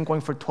it's been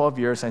going for 12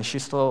 years and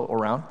she's still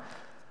around.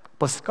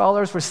 But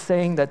scholars were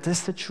saying that this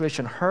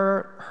situation,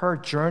 her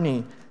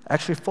journey,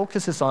 actually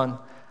focuses on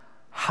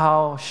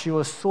how she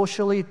was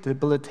socially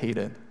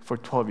debilitated for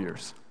 12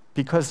 years.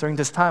 Because during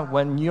this time,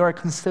 when you are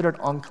considered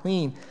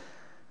unclean,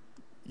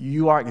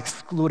 you are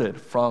excluded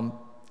from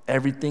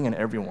everything and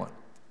everyone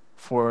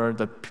for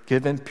the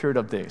given period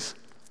of days.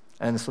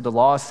 And so the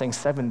law is saying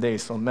 7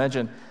 days. So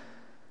imagine,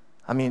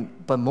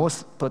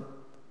 but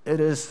it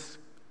is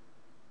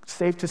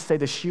safe to say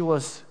that she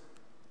was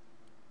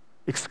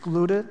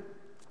excluded,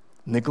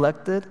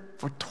 neglected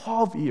for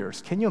 12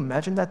 years. Can you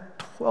imagine that?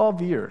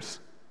 12 years.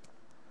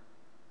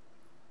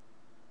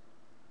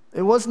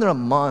 It wasn't a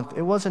month,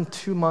 it wasn't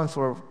 2 months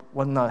or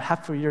whatnot,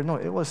 half a year. No,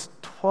 it was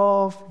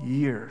 12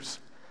 years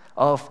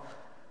of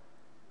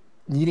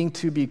needing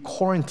to be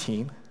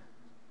quarantined.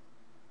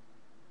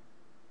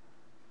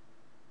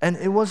 And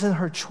it wasn't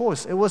her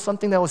choice. It was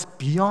something that was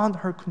beyond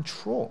her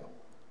control.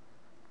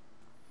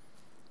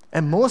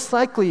 And most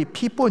likely,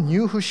 people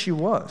knew who she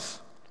was.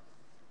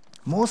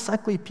 Most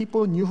likely,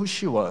 people knew who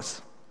she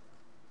was.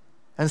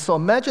 And so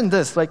imagine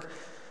this, like,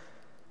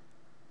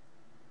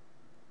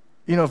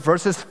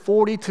 verses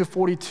 40 to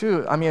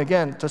 42. I mean,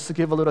 again, just to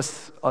give a little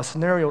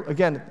scenario,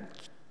 again,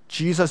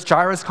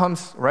 Jairus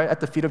comes right at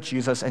the feet of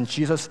Jesus, and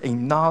Jesus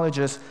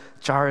acknowledges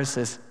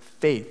Jairus'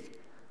 faith,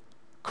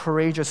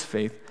 courageous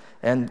faith.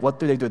 And what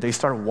do? They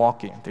start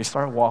walking. They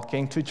start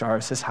walking to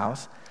Jairus'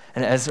 house.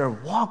 And as they're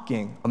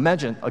walking,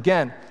 imagine,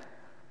 again,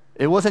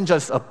 it wasn't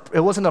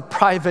a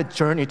private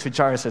journey to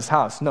Jairus'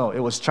 house. No, it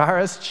was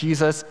Jairus,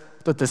 Jesus,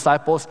 the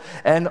disciples,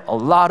 and a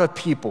lot of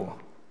people,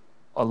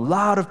 a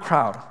lot of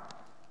crowd.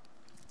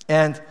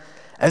 And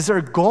as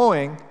they're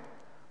going,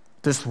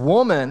 this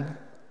woman,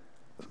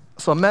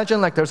 so imagine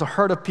like there's a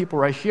herd of people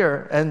right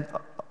here, and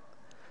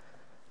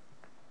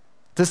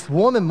this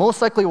woman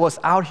most likely was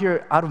out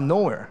here out of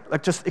nowhere,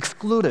 like just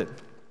excluded.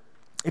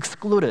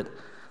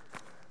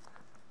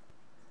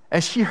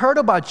 And she heard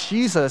about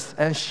Jesus,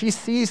 and she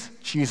sees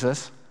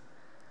Jesus.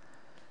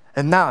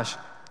 And now,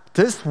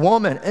 this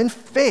woman, in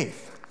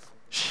faith,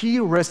 she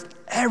risked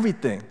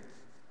everything.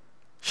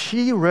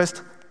 She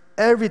risked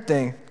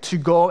everything to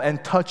go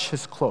and touch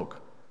his cloak.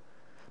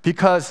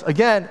 Because,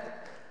 again,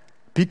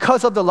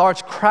 because of the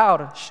large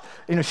crowd,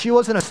 she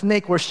wasn't a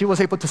snake where she was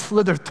able to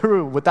slither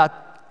through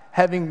without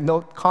having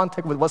no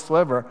contact with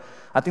whatsoever.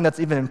 I think that's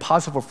even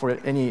impossible for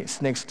any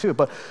snakes too.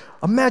 But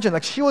imagine,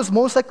 like she was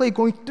most likely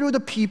going through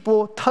the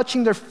people,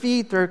 touching their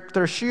feet,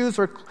 their shoes,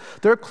 or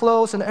their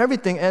clothes and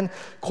everything, and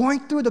going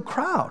through the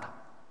crowd.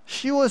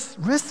 She was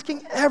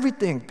risking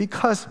everything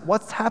because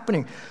what's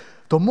happening?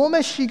 The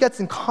moment she gets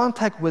in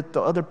contact with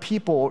the other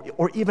people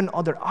or even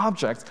other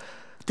objects,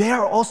 they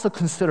are also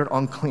considered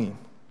unclean.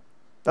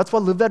 That's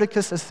what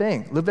Leviticus is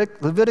saying.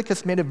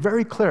 Leviticus made it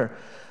very clear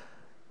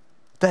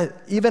that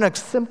even a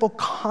simple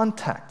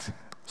contact.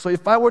 So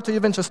if I were to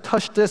even just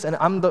touch this, and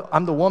I'm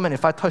the woman,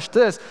 if I touch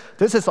this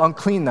is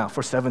unclean now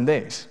for 7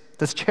 days.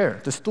 This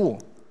chair, this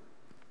stool.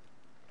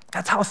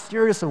 That's how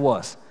serious it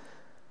was.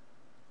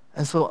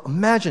 And so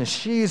imagine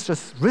she's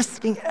just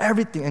risking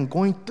everything and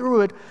going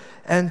through it,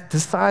 and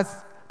decides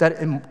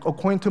that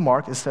according to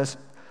Mark, it says,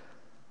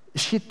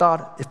 she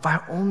thought, if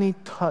I only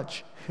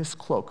touch his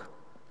cloak,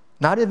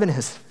 not even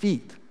his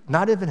feet,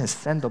 not even his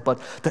sandal, but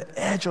the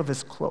edge of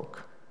his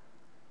cloak.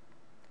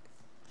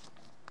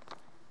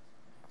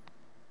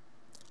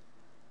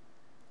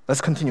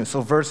 Let's continue.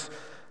 So verse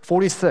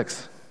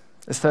 46,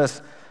 it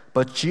says,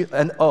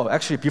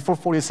 actually, before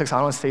 46,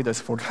 I want to say this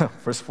for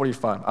verse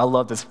 45. I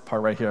love this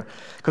part right here.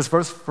 Because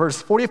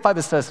verse 45,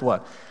 it says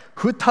what?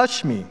 Who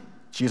touched me?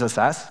 Jesus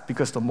asked,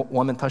 because the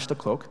woman touched the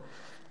cloak.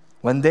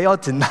 When they all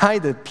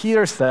denied it,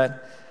 Peter said,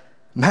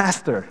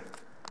 Master,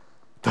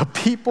 the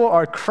people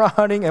are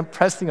crowding and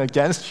pressing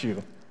against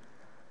you.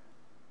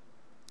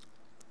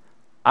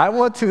 I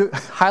want to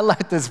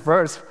highlight this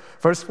verse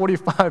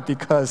 45,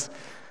 because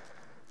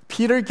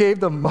Peter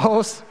gave the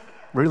most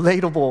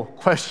relatable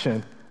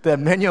question that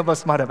many of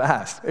us might have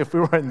asked if we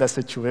were in that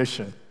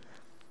situation.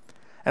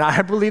 And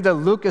I believe that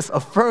Luke is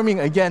affirming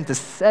again this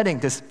setting,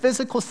 this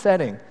physical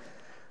setting,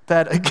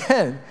 that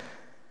again,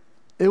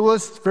 it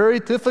was very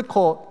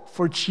difficult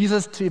for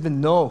Jesus to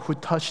even know who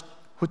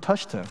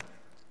touched him.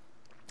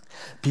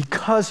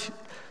 Because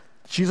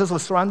Jesus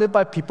was surrounded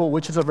by people,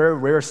 which is a very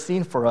rare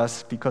scene for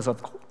us because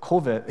of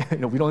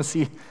COVID.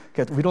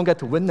 We don't get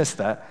to witness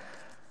that.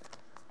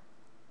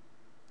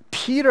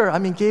 Peter,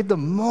 gave the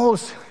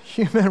most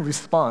human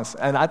response.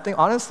 And I think,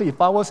 honestly, if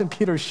I was in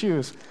Peter's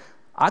shoes,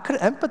 I could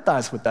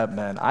empathize with that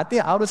man. I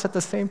think I would have said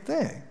the same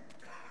thing.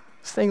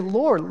 Saying,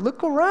 Lord,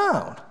 look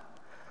around.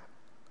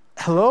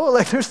 Hello?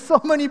 Like, there's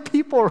so many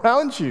people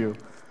around you.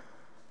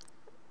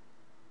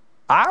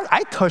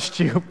 I touched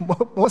you.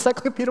 Most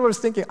likely Peter was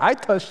thinking, I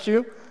touched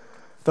you.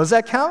 Does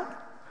that count?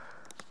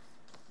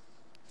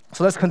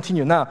 So let's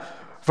continue. Now,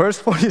 verse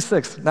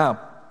 46. Now,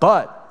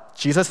 but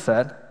Jesus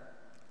said,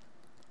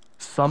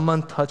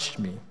 someone touched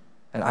me,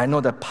 and I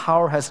know that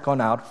power has gone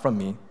out from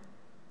me.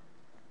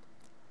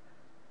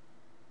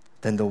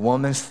 Then the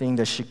woman, seeing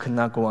that she could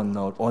not go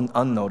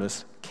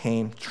unnoticed,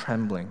 came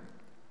trembling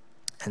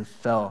and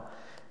fell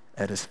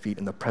at his feet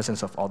in the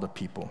presence of all the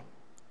people.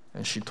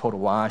 And she told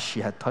why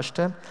she had touched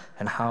him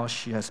and how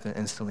she has been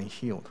instantly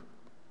healed.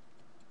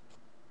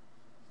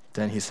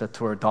 Then he said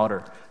to her,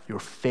 daughter, your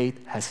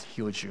faith has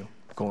healed you.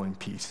 Go in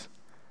peace.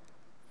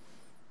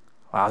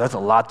 Wow, that's a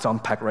lot to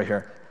unpack right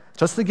here.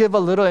 Just to give a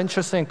little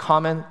interesting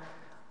comment,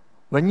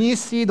 when you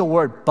see the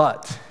word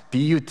but,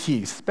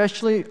 B-U-T,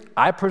 especially,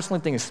 I personally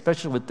think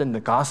especially within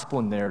the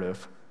gospel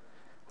narrative,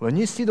 when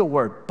you see the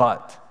word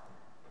but,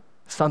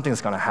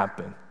 something's going to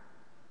happen.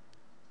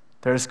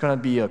 There's going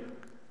to be a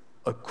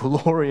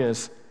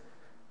glorious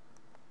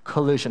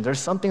collision. There's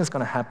something that's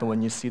going to happen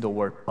when you see the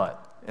word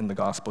but in the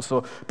gospel.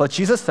 So, but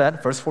Jesus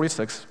said, verse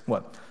 46,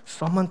 what?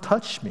 Someone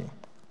touched me.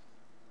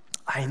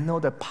 I know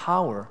that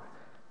power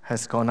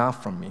has gone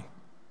out from me.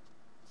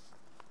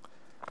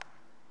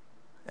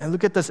 And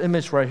look at this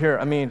image right here.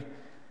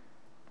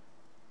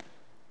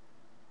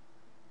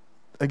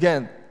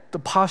 Again, the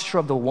posture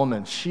of the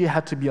woman. She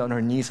had to be on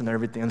her knees and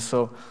everything. And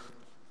so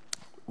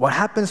what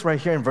happens right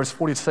here in verse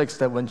 46,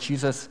 that when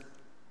Jesus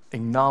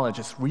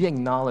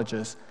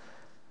re-acknowledges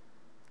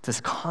this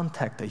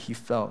contact that he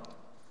felt,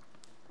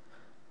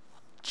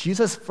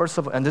 Jesus, first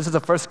of all, and this is the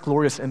first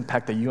glorious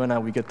impact that you and I,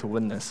 we get to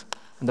witness.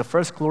 And the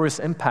first glorious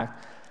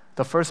impact,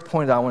 the first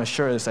point that I want to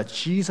share is that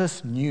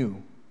Jesus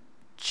knew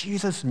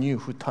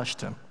who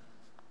touched him.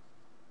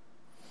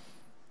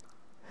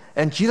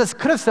 And Jesus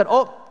could have said,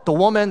 oh, the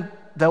woman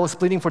that was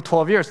bleeding for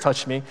 12 years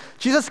touched me.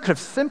 Jesus could have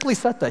simply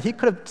said that. He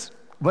could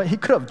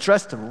have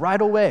addressed it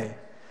right away.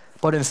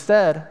 But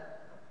instead,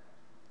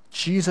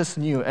 Jesus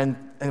knew,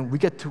 and we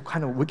get to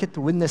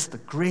witness the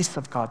grace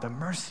of God, the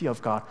mercy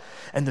of God,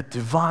 and the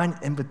divine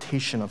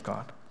invitation of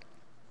God.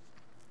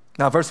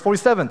 Now, verse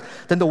 47,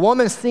 then the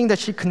woman, seeing that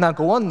she could not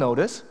go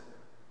unnoticed,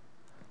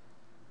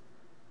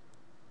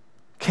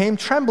 came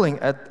trembling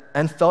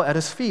and fell at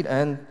his feet.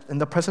 And in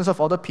the presence of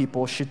all the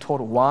people, she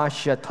told why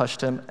she had touched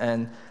him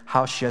and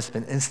how she has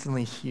been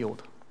instantly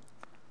healed.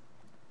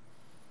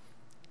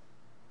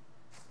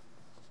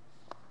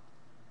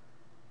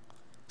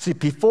 See,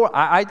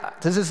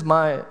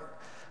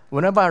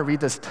 whenever I read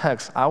this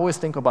text, I always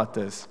think about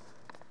this.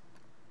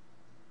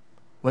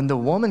 When the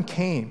woman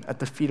came at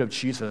the feet of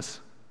Jesus,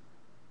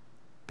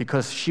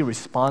 because she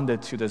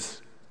responded to this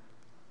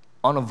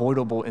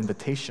unavoidable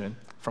invitation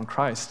from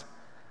Christ,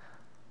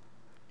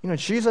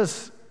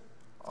 Jesus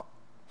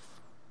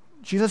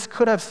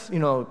could have,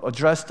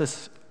 addressed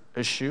this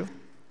issue.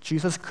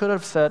 Jesus could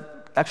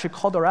have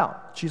called her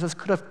out. Jesus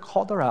could have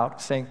called her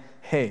out saying,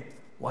 hey,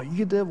 what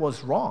you did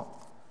was wrong.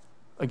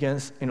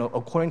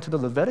 According to the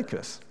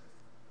Leviticus,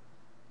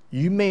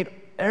 you made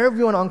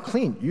everyone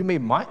unclean. You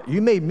made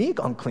me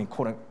unclean.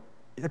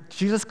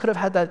 Jesus could have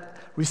had that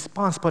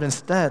response, but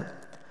instead,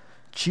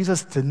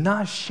 Jesus did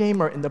not shame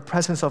her in the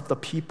presence of the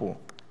people,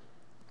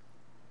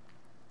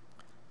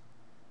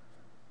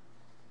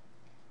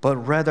 but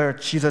rather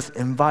Jesus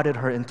invited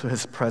her into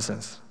his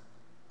presence.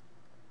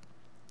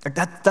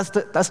 That's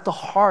the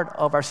heart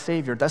of our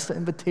Savior. That's the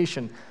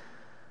invitation.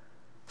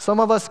 Some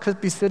of us could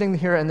be sitting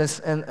here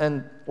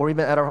or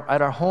even at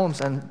our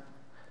homes, and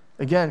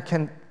again,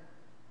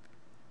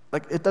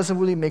 it doesn't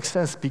really make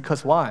sense,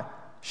 because why?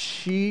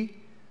 She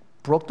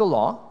broke the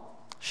law,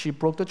 she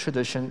broke the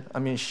tradition.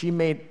 She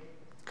made,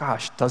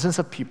 dozens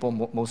of people,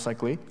 most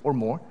likely, or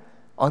more,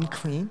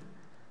 unclean,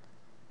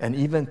 and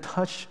even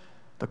touched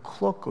the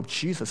cloak of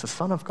Jesus, the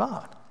Son of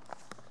God.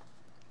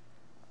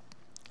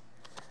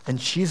 And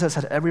Jesus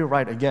had every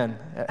right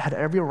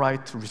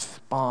to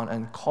respond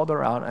and call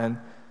her out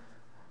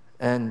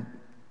and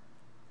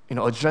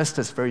address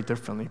this very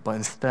differently. But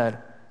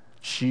instead,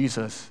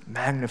 Jesus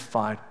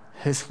magnified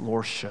his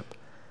lordship,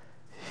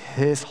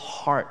 his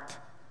heart,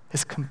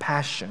 his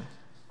compassion.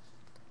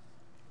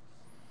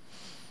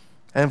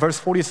 And in verse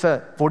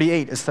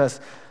 48, it says,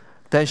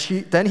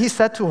 Then he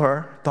said to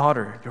her,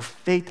 daughter, your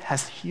faith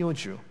has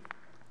healed you.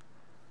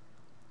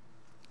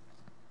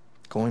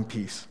 Go in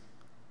peace.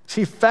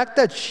 See, the fact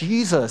that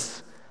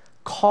Jesus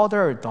called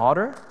her a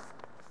daughter,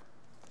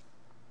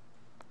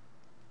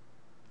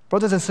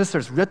 brothers and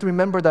sisters, we have to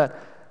remember that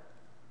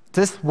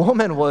this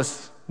woman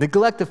was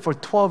neglected for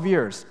 12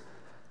 years.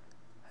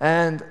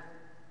 And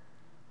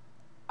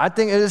I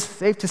think it is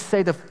safe to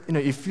say that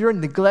if you're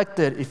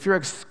neglected, if you're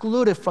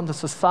excluded from the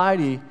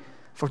society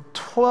for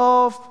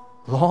 12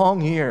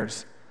 long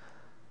years,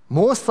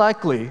 most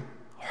likely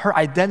her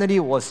identity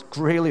was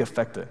greatly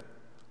affected.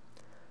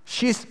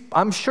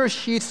 I'm sure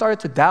she started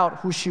to doubt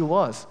who she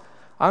was.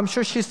 I'm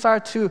sure she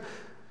started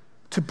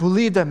to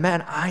believe that,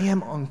 man, I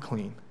am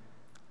unclean.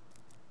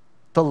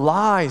 The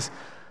lies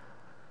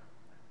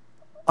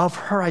of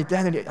her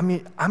identity,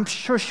 I'm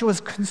sure she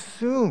was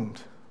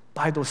consumed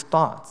by those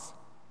thoughts.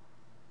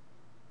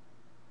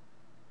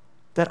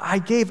 That I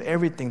gave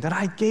everything,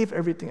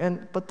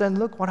 but then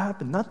look what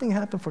happened. Nothing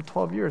happened for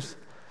 12 years.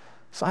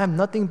 So I am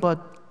nothing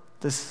but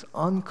this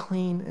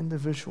unclean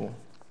individual.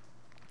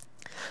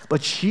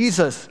 But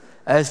Jesus,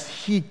 as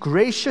he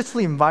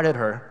graciously invited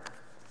her,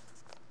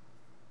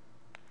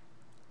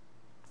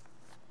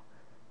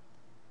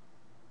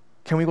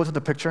 can we go to the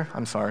picture?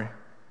 I'm sorry.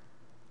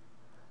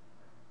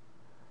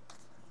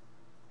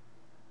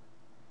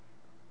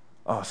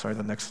 Oh, sorry,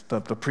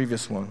 the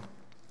previous one.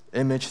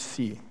 Image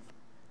C.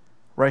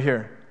 Right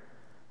here.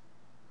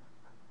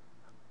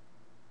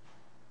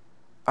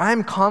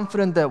 I'm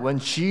confident that when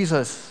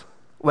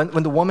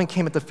the woman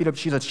came at the feet of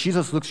Jesus,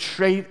 Jesus looked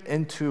straight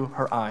into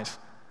her eyes.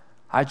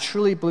 I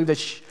truly believe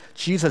that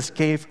Jesus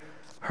gave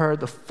her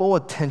the full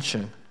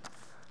attention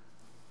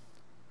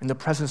in the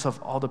presence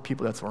of all the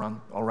people that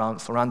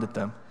surrounded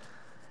them.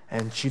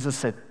 And Jesus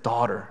said,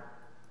 daughter.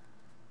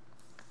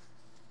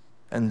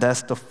 And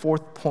that's the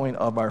fourth point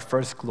of our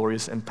first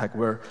glorious impact,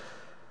 where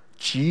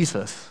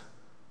Jesus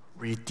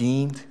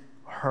redeemed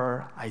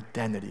her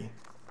identity.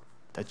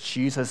 That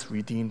Jesus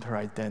redeemed her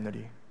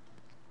identity.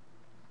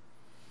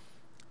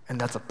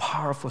 And that's a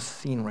powerful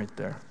scene right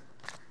there.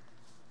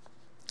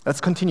 Let's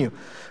continue.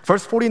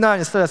 Verse 49,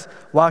 it says,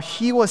 while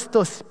he was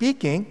still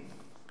speaking,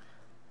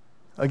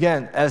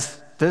 again,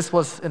 as this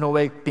was in a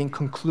way being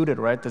concluded,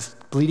 right? This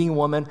bleeding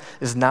woman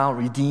is now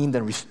redeemed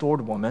and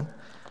restored woman.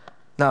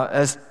 Now,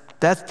 as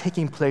that's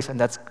taking place and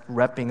that's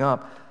wrapping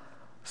up,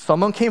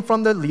 someone came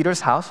from the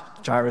leader's house,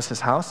 Jairus'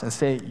 house, and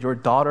say, your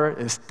daughter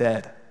is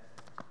dead.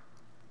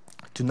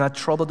 Do not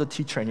trouble the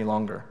teacher any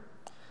longer.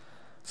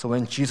 So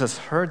when Jesus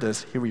heard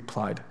this, he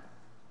replied,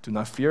 do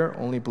not fear,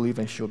 only believe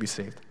and she will be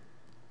saved.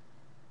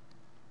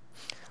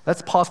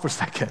 Let's pause for a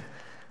second.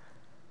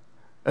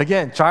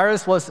 Again,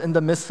 Jairus was in the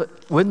midst,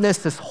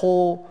 witnessed this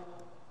whole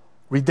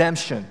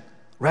redemption,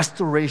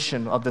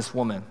 restoration of this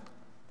woman.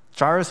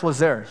 Jairus was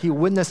there. He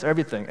witnessed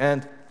everything.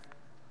 And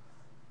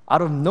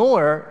out of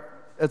nowhere,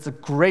 it's a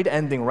great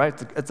ending,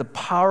 right? It's a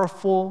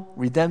powerful,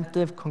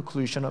 redemptive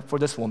conclusion for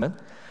this woman.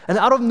 And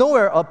out of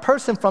nowhere, a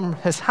person from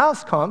his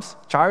house comes,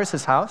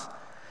 Jairus' house,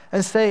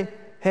 and say,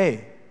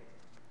 hey,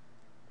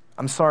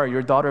 I'm sorry,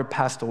 your daughter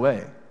passed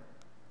away,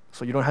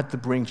 so you don't have to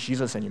bring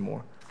Jesus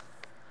anymore.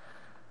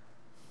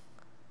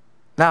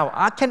 Now,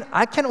 I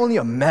can only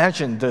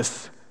imagine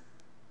this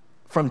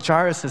from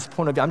Jairus'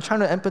 point of view. I'm trying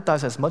to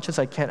empathize as much as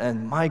I can,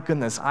 and my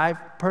goodness, I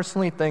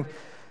personally think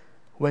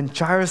when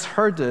Jairus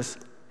heard this,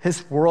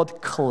 his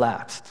world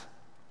collapsed.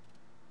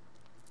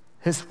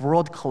 His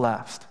world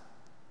collapsed.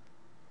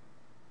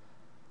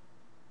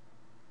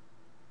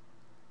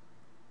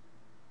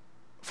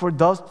 For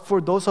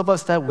those of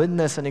us that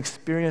witness and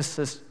experience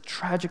this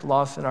tragic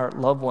loss in our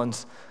loved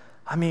ones,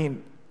 I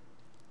mean,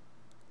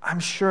 I'm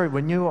sure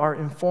when you are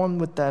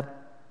informed with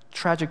that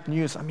tragic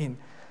news, I mean,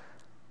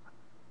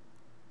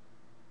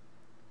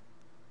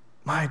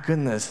 my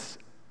goodness,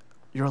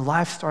 your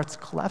life starts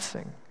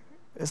collapsing.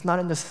 It's not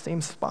in the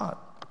same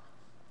spot.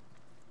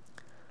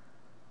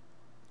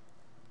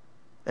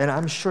 And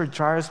I'm sure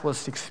Jairus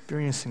was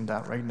experiencing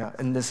that right now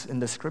in this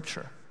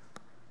scripture.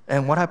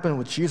 And what happened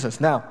with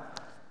Jesus? Now,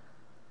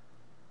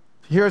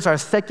 here's our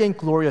second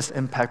glorious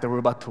impact that we're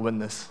about to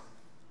witness.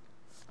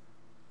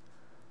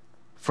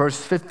 Verse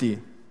 50,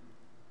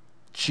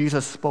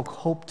 Jesus spoke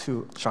hope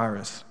to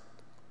Jairus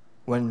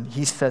when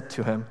he said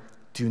to him,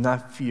 do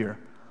not fear,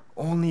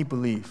 only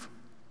believe,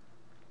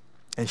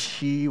 and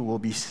she will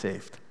be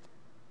saved.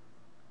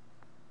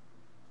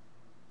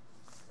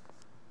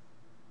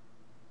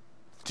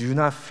 Do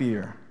not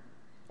fear,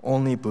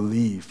 only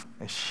believe,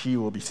 and she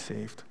will be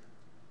saved.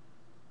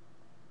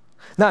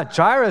 Now,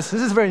 Jairus,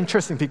 this is very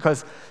interesting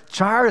because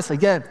Jairus,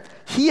 again,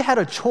 he had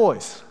a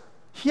choice.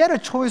 He had a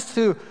choice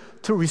to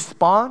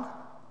respond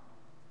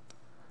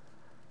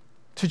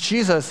to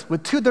Jesus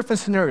with two different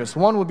scenarios.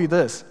 One would be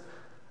this,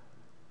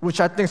 which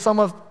I think some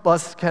of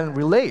us can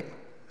relate,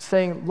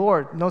 saying,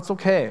 Lord, no, it's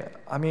okay.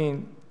 I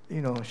mean,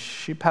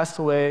 she passed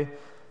away.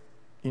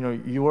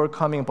 You were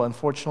coming, but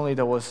unfortunately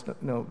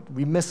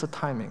we missed the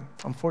timing.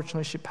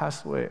 Unfortunately, she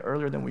passed away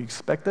earlier than we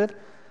expected.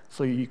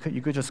 So you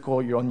could just go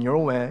on your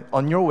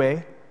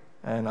way,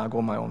 and I'll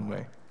go my own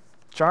way.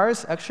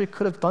 Jairus actually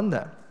could have done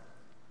that.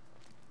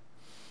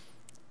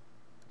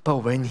 But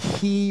when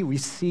he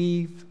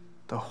received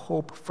the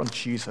hope from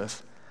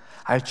Jesus,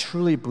 I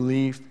truly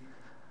believe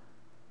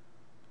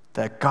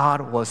that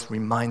God was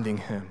reminding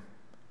him,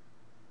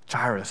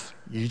 Jairus,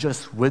 you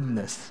just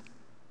witnessed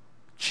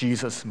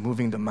Jesus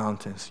moving the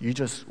mountains. You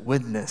just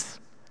witnessed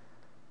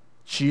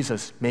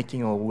Jesus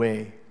making a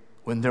way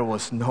when there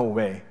was no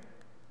way.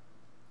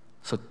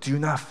 So do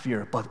not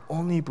fear, but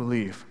only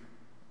believe.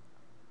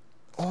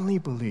 Only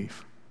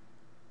believe.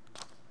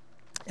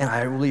 And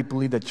I really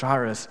believe that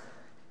Jairus,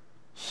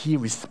 he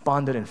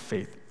responded in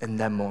faith in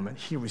that moment.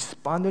 He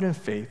responded in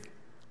faith,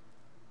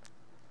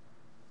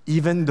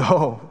 even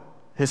though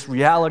his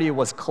reality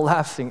was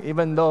collapsing,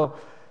 even though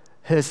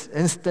his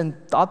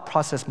instant thought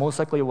process most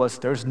likely was,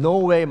 there's no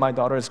way my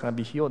daughter is going to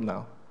be healed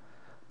now.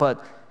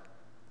 But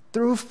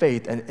through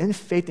faith and in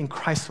faith in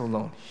Christ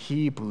alone,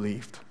 he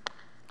believed.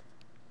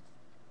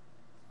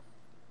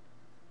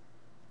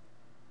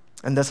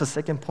 And that's the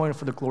second point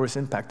for the glorious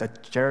impact,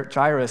 that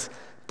Jairus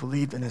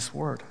believed in his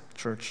word,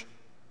 church.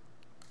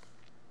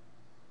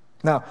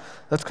 Now,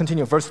 let's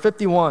continue. Verse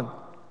 51.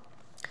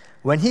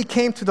 When he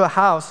came to the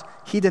house,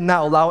 he did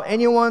not allow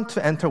anyone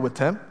to enter with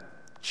him.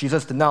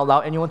 Jesus did not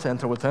allow anyone to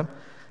enter with him,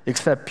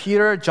 except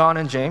Peter, John,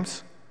 and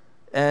James,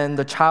 and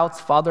the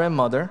child's father and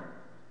mother.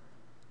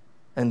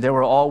 And they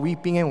were all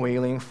weeping and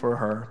wailing for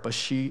her.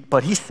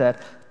 But he said,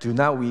 do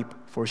not weep,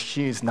 for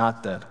she is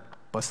not dead,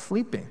 but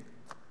sleeping.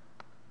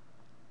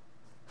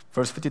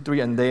 Verse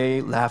 53, and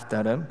they laughed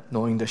at him,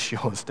 knowing that she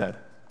was dead.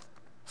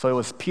 So it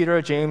was Peter,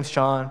 James,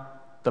 John,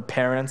 the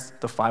parents,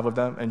 the five of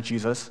them, and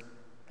Jesus,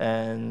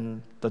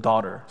 and the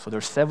daughter. So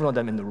there's 7 of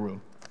them in the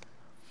room.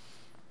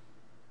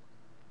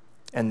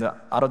 And 5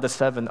 out of the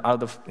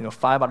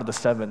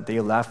 7, they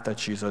laughed at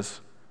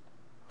Jesus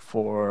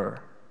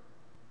for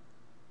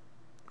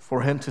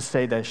him to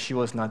say that she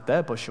was not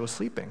dead, but she was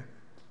sleeping.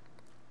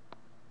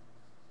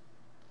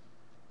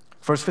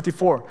 Verse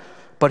 54,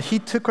 but he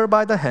took her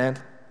by the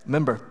hand.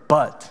 Remember,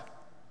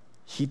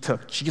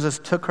 Jesus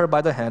took her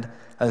by the hand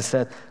and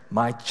said,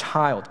 my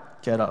child,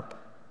 get up.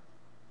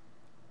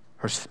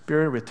 Her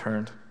spirit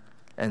returned,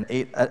 and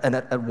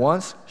at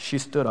once she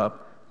stood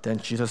up, Then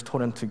Jesus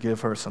told him to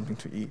give her something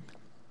to eat.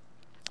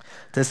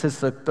 This is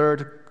the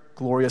third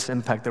glorious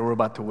impact that we're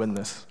about to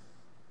witness,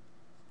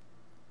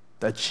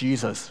 that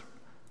Jesus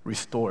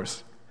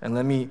restores. And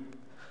let me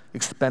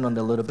expand on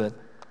that a little bit.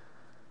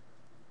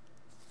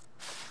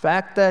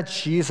 Fact that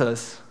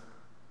Jesus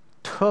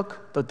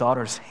took the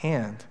daughter's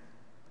hand,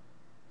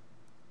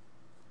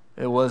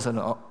 it was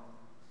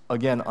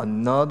again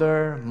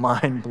another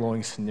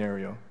mind-blowing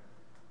scenario,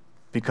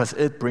 because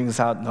it brings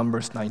out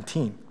Numbers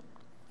 19.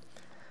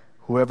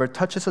 Whoever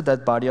touches the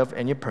dead body of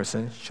any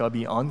person shall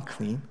be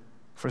unclean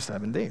for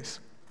 7 days.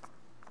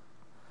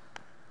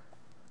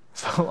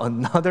 So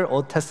another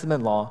Old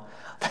Testament law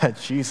that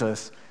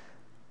Jesus,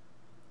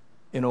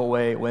 in a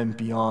way, went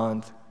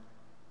beyond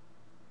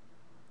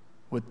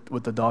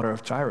with the daughter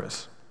of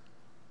Jairus.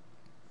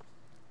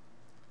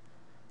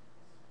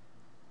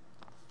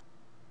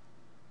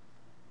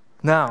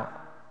 Now,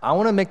 I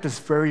want to make this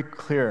very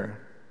clear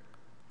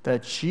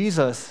that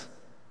Jesus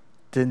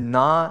did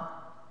not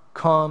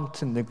come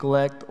to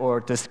neglect or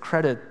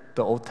discredit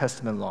the Old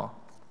Testament law.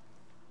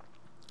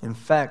 In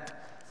fact,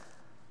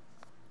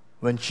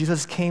 when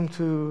Jesus came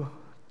to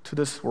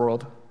this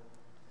world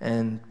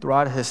and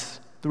throughout his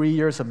 3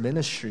 years of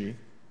ministry,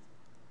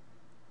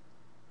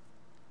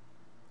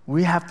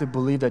 we have to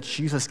believe that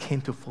Jesus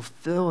came to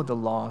fulfill the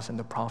laws and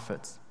the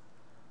prophets,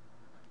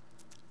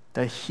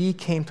 that he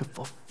came to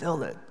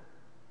fulfill it.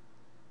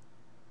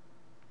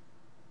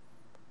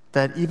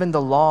 That even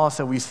the laws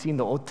that we see in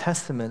the Old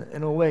Testament,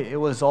 in a way, it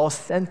was all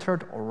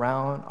centered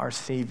around our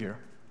Savior.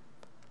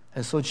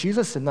 And so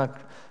Jesus did not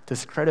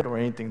discredit or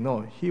anything.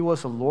 No, he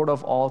was the Lord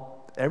of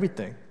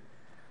everything.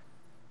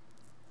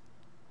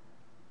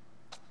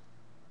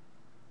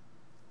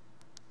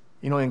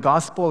 In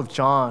Gospel of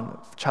John,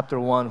 chapter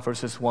 1,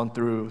 verses 1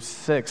 through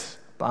 6,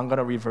 but I'm going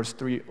to read verse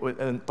 3.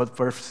 But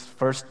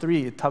verse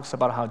 3, it talks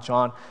about how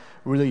John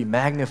really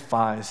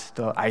magnifies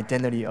the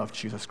identity of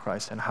Jesus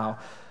Christ, and how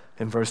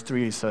in verse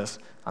 3 he says,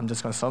 I'm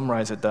just going to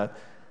summarize it, that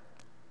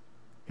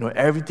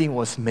everything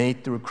was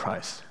made through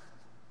Christ,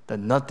 that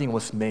nothing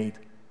was made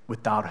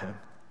without him.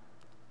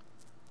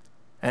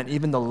 And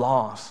even the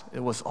laws, it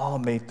was all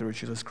made through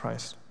Jesus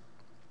Christ.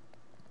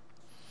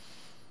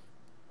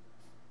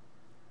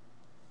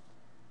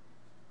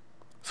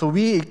 So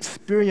we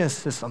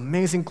experience this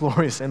amazing,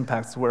 glorious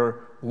impact where,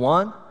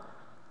 one,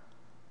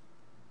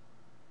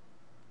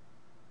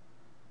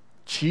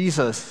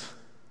 Jesus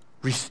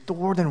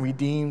restored and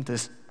redeemed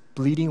this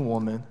bleeding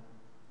woman,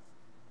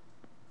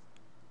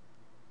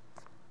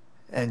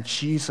 and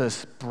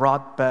Jesus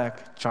brought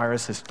back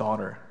Jairus'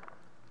 daughter.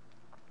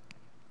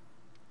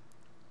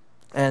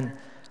 And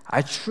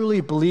I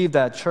truly believe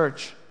that,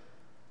 church,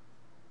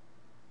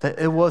 that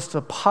it was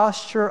the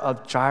posture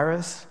of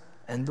Jairus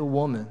and the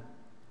woman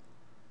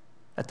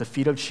at the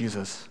feet of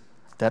Jesus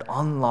that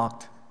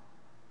unlocked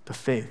the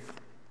faith,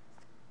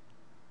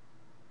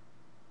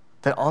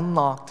 that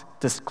unlocked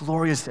this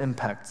glorious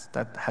impact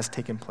that has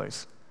taken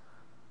place.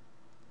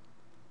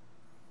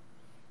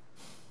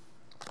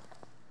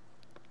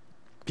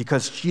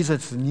 Because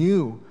Jesus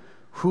knew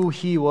who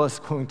he was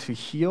going to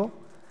heal,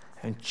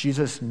 and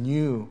Jesus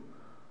knew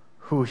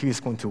who he's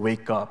going to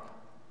wake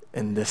up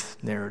in this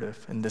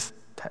narrative, in this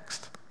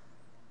text.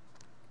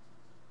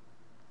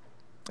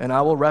 And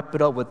I will wrap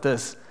it up with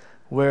this,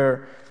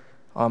 where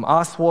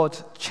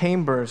Oswald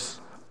Chambers,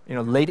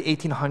 late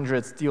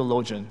 1800s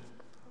theologian,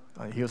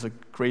 he was a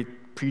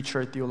great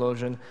preacher,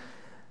 theologian,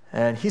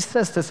 and he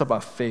says this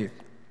about faith.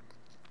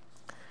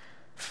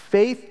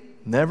 Faith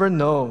never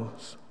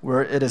knows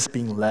where it is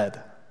being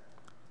led,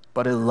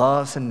 but it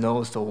loves and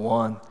knows the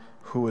one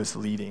who is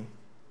leading.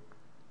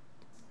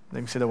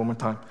 Let me say that one more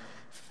time.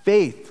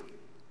 Faith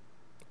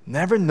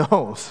never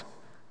knows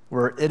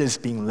where it is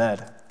being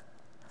led,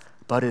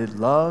 but it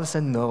loves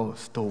and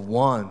knows the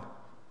one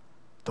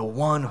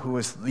who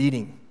is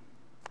leading.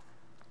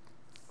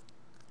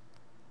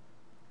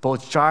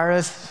 Both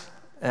Jairus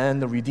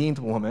and the redeemed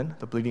woman,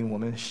 the bleeding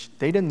woman,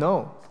 they didn't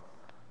know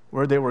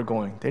where they were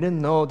going. They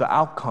didn't know the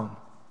outcome.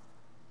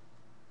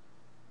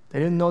 They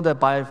didn't know that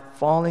by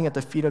falling at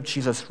the feet of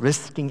Jesus,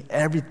 risking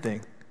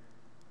everything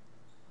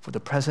for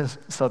the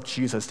presence of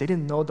Jesus, they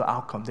didn't know the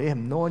outcome. They had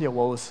no idea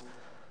what was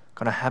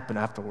going to happen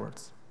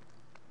afterwards.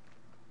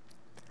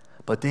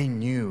 But they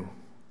knew,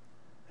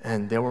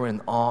 and they were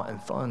in awe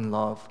and fell in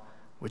love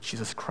with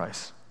Jesus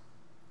Christ.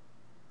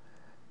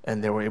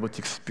 And they were able to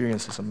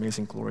experience this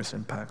amazing, glorious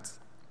impact.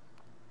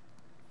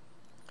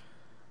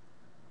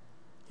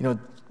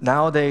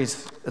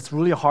 Nowadays, it's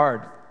really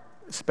hard,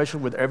 especially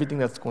with everything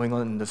that's going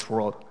on in this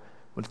world,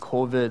 with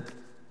COVID,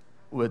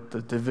 with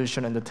the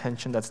division and the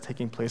tension that's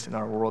taking place in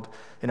our world,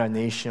 in our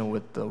nation,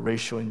 with the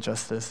racial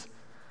injustice,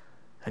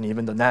 and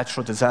even the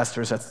natural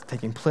disasters that's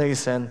taking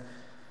place. And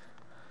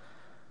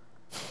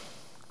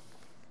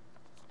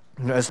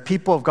as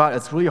people of God,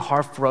 it's really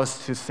hard for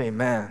us to say,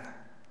 man,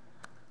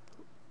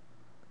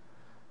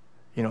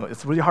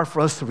 it's really hard for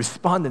us to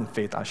respond in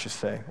faith, I should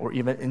say, or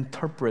even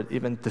interpret,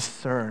 even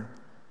discern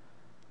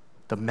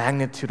the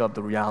magnitude of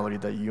the reality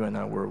that you and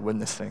I were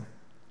witnessing.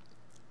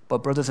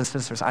 But brothers and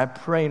sisters, I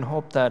pray and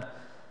hope that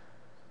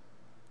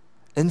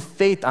In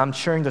faith, I'm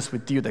sharing this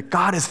with you, that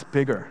God is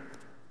bigger.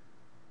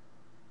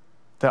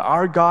 That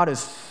our God is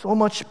so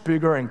much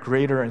bigger and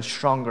greater and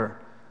stronger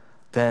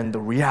than the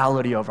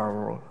reality of our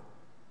world.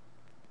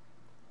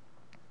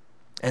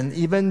 And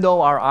even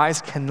though our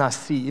eyes cannot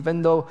see,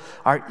 even though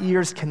our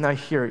ears cannot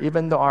hear,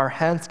 even though our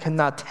hands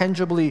cannot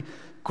tangibly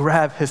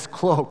grab His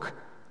cloak,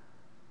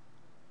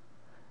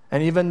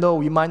 and even though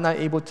we might not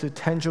be able to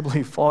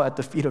tangibly fall at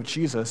the feet of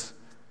Jesus,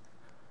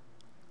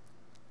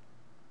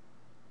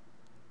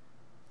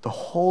 the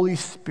Holy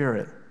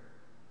Spirit,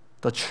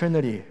 the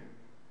Trinity,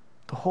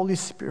 the Holy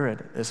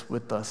Spirit is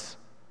with us,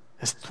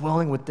 is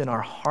dwelling within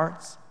our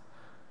hearts.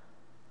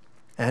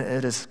 And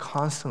it is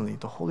constantly,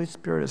 the Holy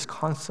Spirit is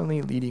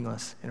constantly leading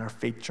us in our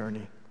faith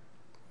journey.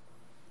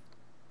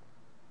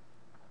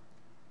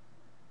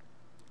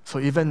 So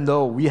even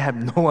though we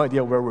have no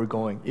idea where we're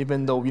going,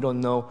 even though we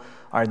don't know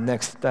our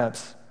next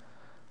steps,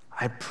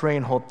 I pray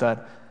and hope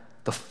that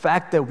the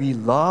fact that we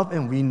love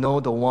and we know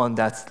the one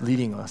that's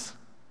leading us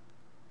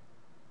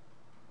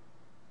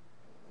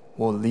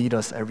will lead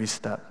us every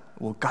step,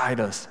 will guide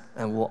us,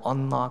 and will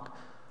unlock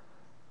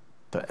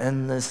the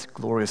endless,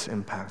 glorious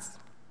impacts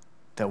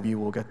that we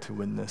will get to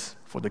witness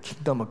for the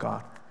kingdom of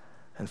God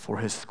and for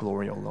His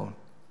glory alone.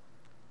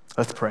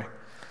 Let's pray.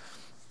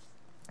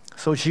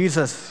 So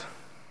Jesus,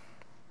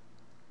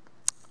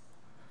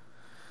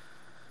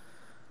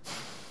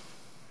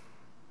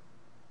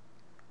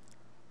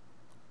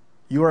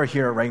 you are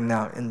here right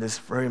now in this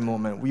very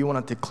moment. We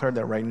want to declare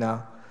that right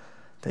now,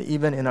 that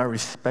even in our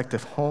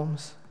respective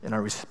homes, in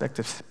our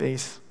respective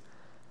space,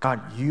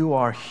 God, you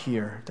are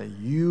here, that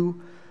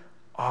you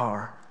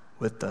are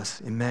with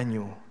us.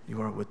 Emmanuel,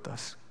 you are with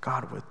us.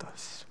 God with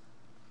us.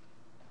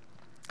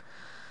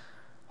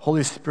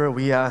 Holy Spirit,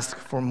 we ask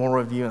for more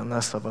of you and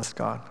less of us,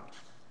 God.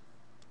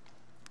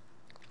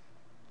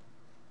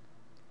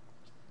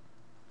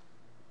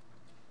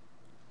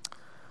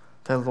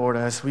 That, Lord,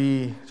 as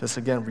we just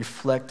again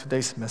reflect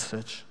today's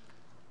message,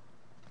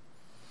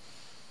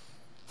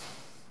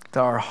 that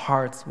our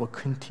hearts will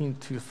continue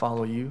to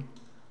follow you,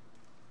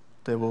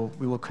 that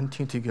we will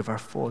continue to give our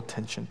full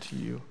attention to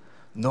you,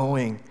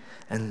 knowing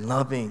and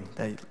loving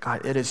that,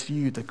 God, it is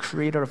you, the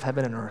creator of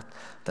heaven and earth,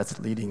 that's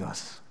leading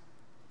us.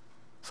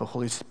 So,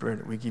 Holy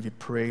Spirit, we give you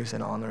praise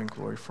and honor and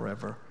glory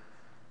forever.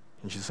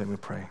 In Jesus' name we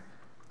pray.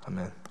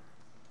 Amen.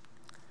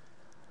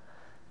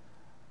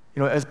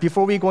 You know, as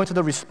before we go into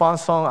the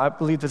response song, I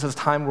believe this is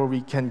time where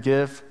we can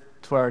give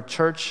to our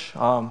church.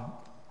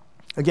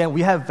 Again,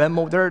 we have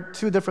Venmo. There are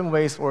 2 different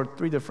ways, or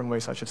 3 different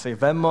ways, I should say.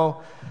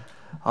 Venmo,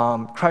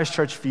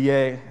 Christchurch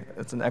VA.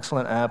 It's an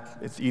excellent app.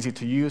 It's easy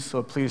to use.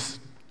 So please,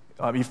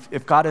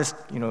 if God is,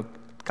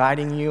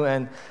 guiding you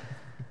and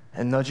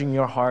nudging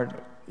your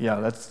heart,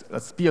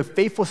 let's be a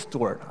faithful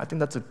steward. I think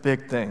that's a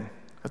big thing.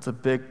 That's a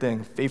big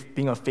thing,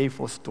 being a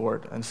faithful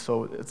steward. And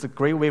so it's a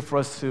great way for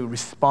us to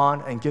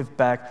respond and give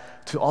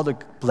back to all the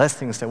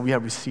blessings that we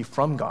have received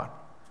from God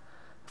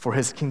for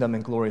His kingdom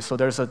and glory. So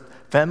there's a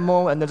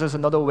Venmo, and there's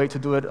another way to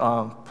do it,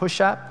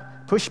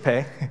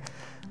 PushPay.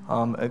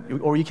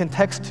 Or you can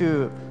text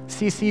to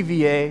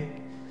CCVA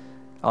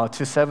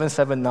to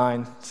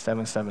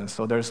 77977.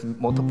 So there's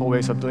multiple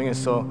ways of doing it.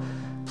 So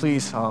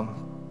please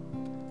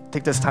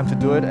take this time to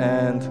do it.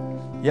 And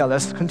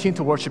let's continue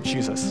to worship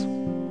Jesus.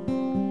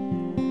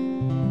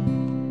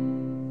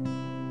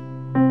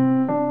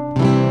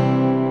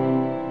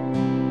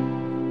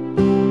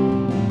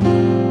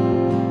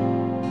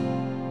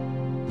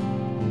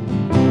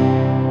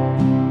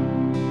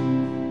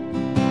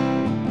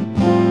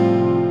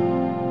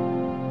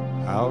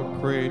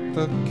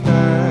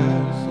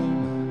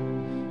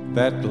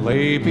 That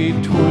lay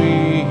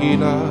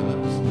between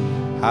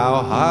us,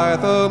 how high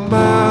the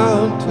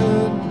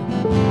mountain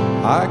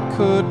I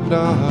could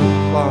not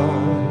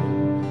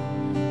climb.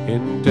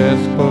 In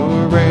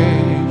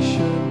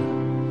desperation,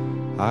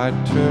 I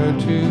turned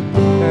to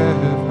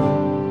heaven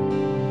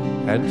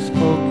and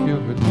spoke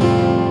your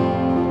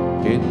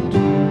name into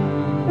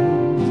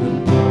the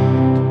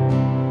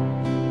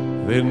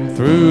night. Then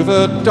through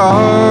the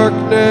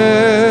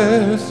darkness,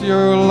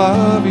 your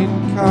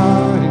loving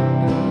kindness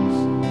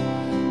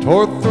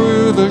tore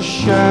through the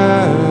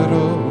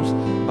shadows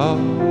of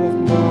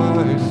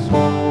my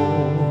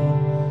soul.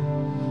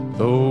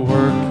 The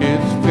work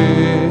is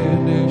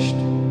finished,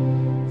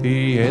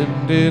 the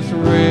end is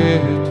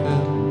written.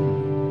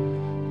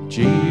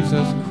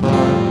 Jesus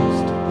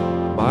Christ,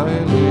 my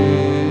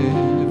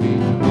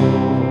living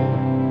hope.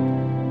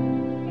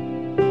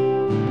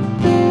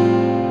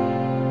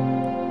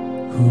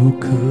 Who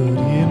could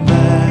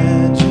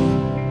imagine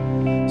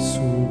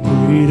so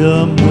great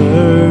a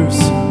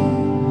mercy?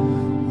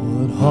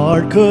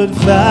 Heart could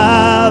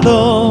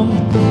fathom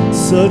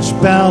such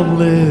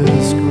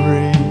boundless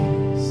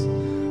grace.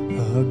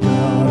 A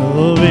God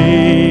of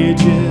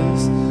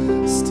ages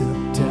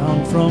stepped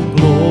down from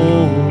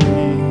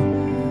glory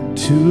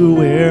to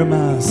wear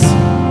my sin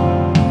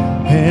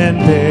and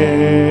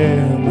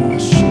bear my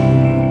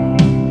shame.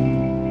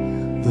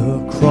 The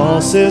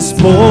cross is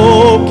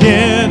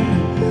spoken,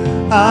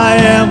 I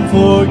am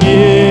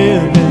forgiven.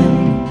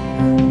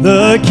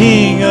 The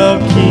King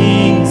of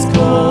Kings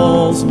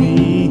calls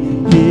me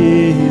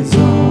his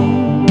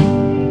own.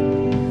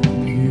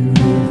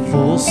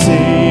 Beautiful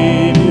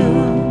Savior,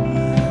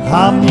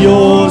 I'm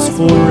yours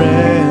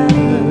forever.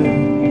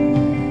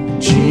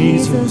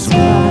 Jesus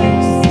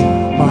Christ,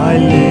 my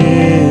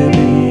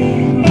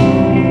living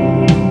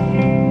hope.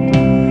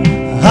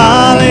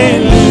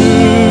 Hallelujah,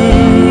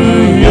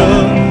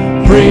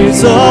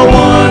 praise the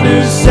one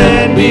who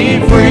set me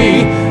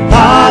free.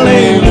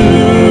 Hallelujah,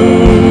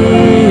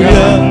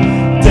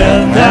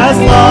 death has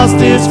lost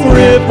its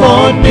grip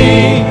on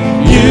me.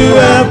 You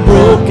have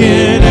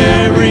broken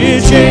every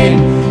chain.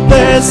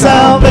 There's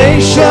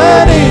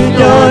salvation in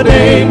your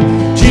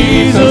name.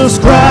 Jesus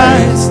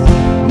Christ,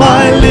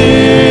 my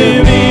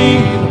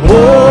living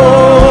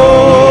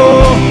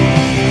hope.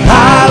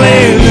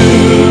 Hallelujah,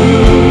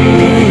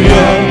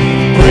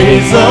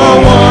 praise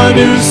the one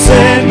who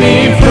set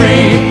me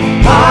free.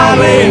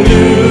 Hallelujah,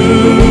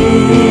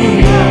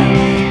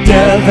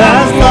 death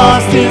has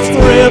lost its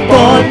grip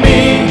on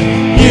me.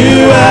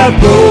 You have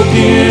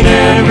broken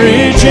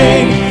every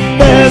chain.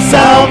 There's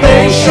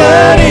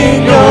salvation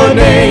in your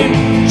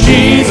name.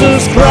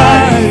 Jesus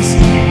Christ,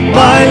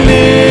 my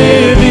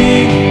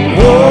living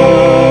hope.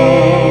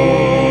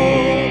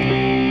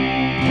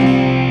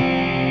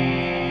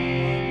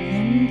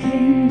 Then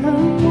came the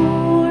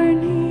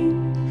morning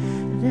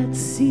that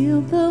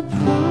sealed the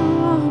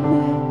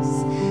promise.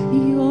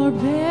 Your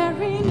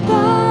bearing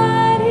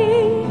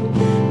body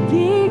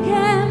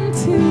began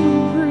to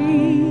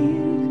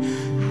breathe.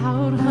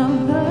 Out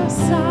of the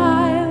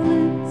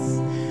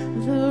silence,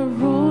 the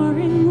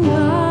roaring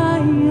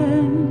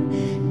lion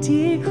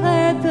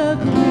declared the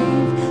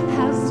grave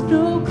has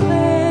no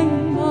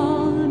claim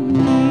on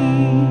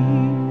me.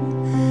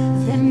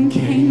 Then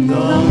came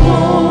the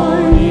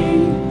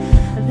morning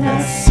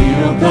that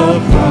sealed the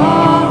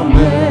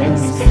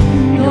promise.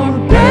 Your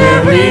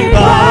very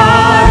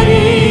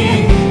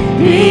body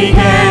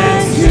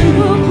began to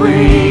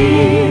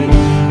breathe.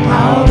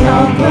 Out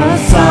of the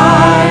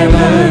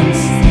silence,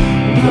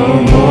 the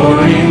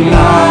roaring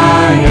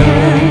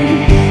lion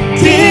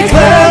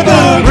declared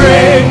the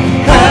grave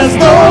has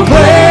no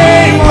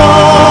claim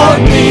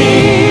on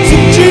me.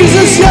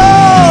 Jesus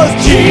yours,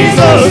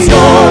 Jesus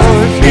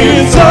yours,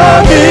 is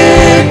a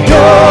victory.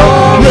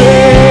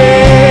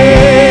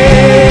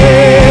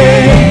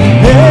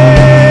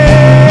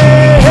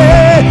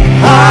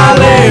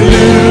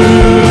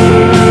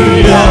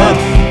 Hallelujah,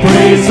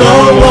 praise the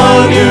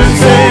one who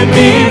set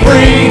me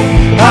free.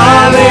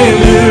 Hallelujah,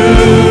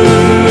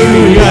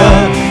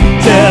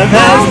 death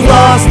has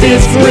lost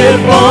its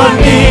grip on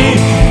me.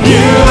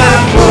 You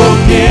have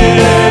broken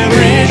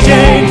every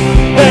chain.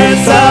 There's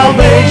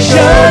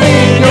salvation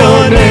in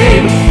your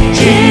name.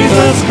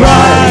 Jesus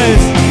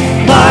Christ,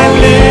 my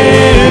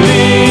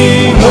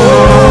living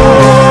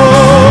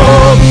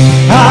hope.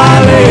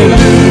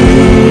 Hallelujah,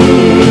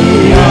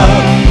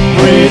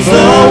 praise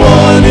the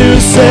one who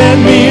set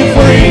me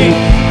free.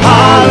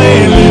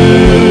 Hallelujah,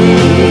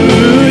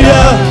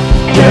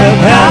 death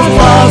has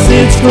lost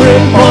its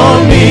grip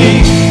on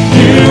me.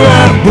 You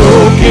have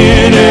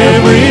broken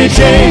every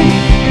chain.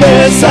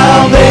 There's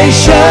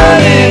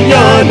salvation in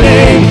your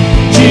name.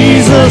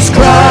 Jesus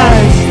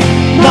Christ,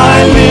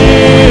 my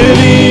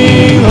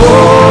living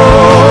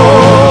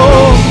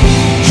hope.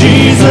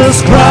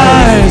 Jesus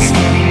Christ,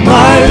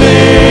 my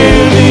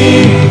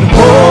living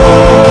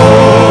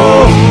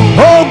hope.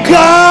 Oh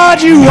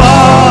God, you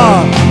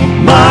are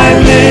my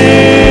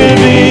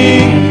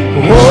living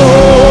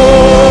hope.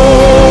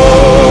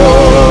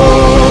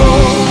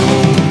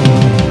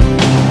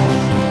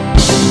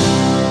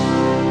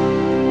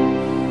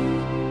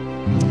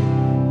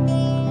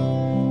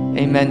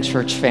 Amen,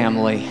 church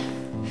family.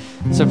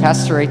 So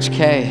Pastor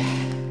HK,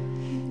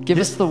 give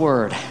us the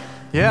word.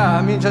 Yeah,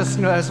 I mean, just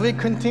as we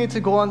continue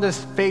to go on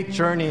this faith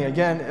journey,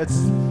 again,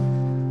 it's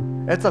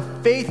a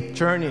faith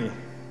journey.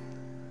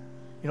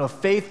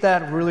 Faith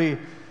that really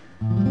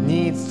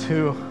needs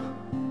to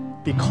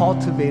be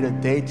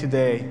cultivated day to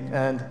day.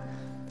 And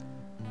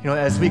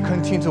as we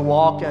continue to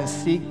walk and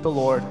seek the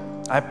Lord,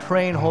 I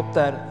pray and hope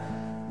that,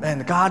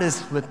 man, God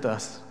is with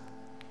us.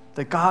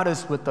 That God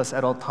is with us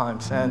at all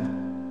times,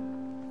 and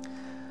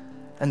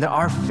that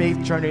our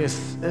faith journey is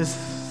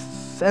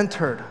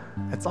centered.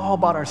 It's all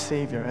about our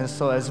Savior. And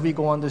so as we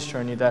go on this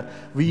journey, that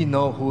we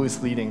know who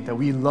is leading, that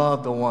we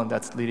love the one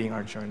that's leading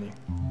our journey.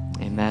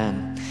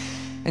 Amen.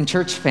 And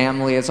church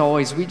family, as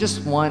always, we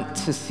just want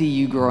to see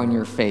you grow in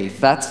your faith.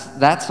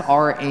 That's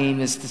our aim,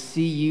 is to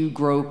see you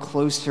grow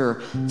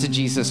closer to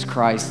Jesus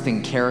Christ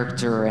in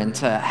character and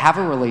to have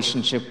a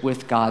relationship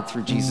with God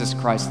through Jesus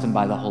Christ and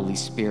by the Holy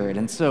Spirit.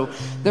 And so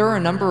there are a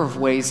number of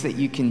ways that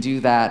you can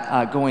do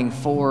that going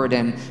forward.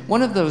 And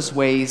one of those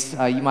ways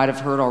you might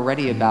have heard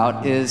already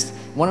about is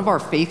one of our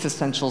Faith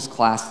Essentials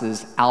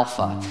classes,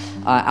 Alpha.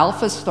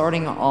 Alpha is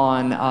starting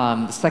on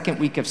the second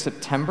week of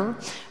September,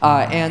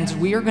 and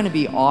we are going to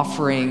be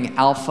offering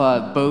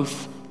Alpha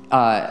both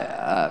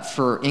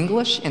for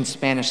English and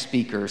Spanish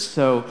speakers.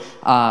 So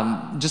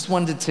just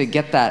wanted to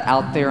get that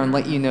out there and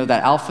let you know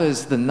that Alpha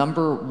is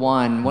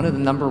one of the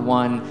number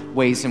one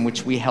ways in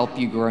which we help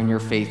you grow in your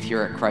faith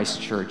here at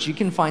Christ Church. You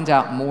can find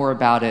out more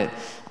about it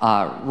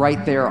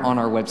right there on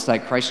our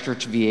website,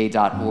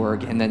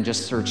 christchurchva.org, and then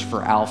just search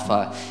for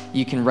Alpha.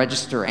 You can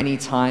register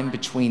anytime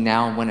between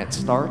now and when it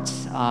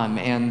starts,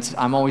 and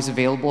I'm always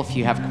available if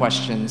you have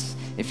questions,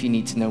 if you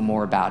need to know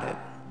more about it.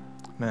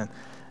 Man.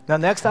 Now,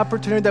 next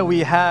opportunity that we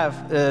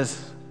have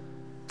is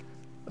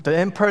the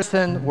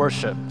in-person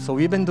worship. So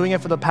we've been doing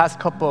it for the past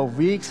couple of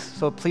weeks.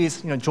 So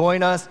please,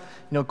 join us.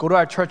 Go to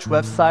our church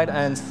website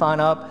and sign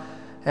up.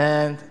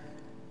 And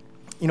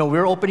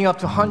we're opening up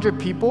to 100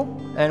 people,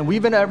 and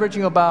we've been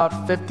averaging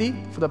about 50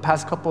 for the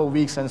past couple of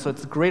weeks. And so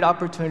it's a great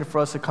opportunity for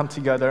us to come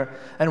together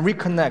and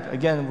reconnect.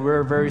 Again,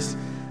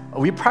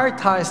 we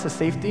prioritize the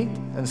safety,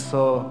 and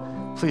so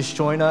please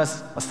join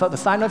us. The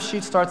sign-up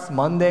sheet starts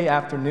Monday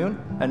afternoon,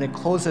 and it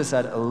closes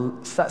at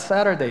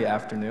Saturday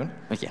afternoon.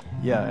 Okay.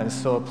 Yeah, and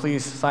so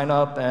please sign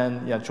up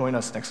and join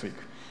us next week.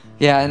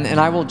 Yeah, and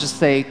I will just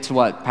say to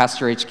what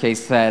Pastor HK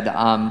said,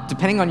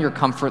 depending on your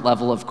comfort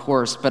level, of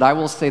course, but I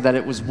will say that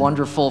it was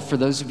wonderful for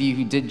those of you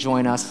who did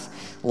join us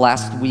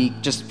last week.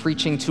 Just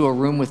preaching to a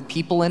room with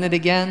people in it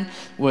again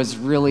was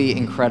really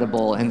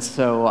incredible. And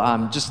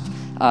so just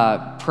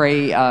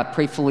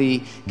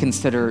prayfully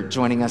consider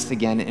joining us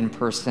again in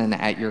person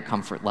at your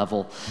comfort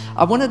level.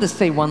 I wanted to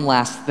say one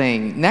last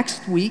thing.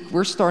 Next week,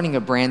 we're starting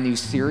a brand new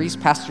series.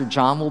 Pastor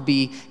John will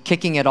be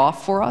kicking it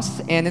off for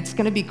us, and it's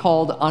going to be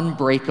called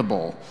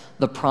Unbreakable,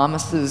 the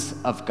Promises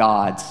of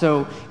God.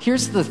 So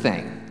here's the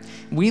thing.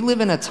 We live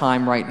in a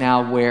time right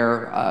now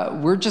where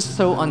we're just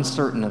so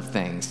uncertain of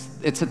things.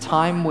 It's a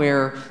time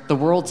where the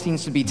world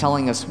seems to be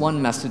telling us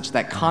one message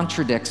that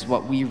contradicts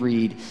what we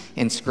read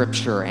in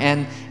Scripture.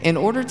 And in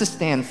order to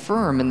stand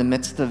firm in the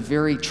midst of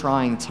very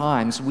trying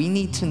times, we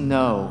need to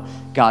know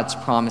God's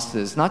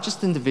promises, not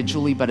just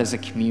individually, but as a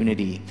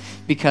community.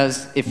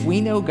 Because if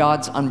we know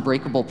God's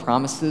unbreakable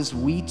promises,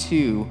 we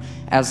too,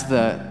 as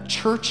the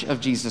Church of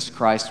Jesus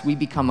Christ, we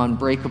become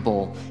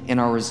unbreakable in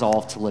our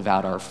resolve to live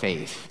out our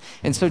faith.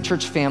 And so,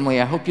 church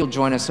family, I hope you'll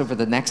join us over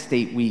the next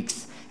 8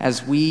 weeks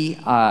as we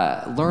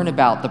learn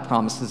about the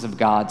promises of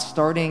God,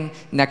 starting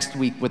next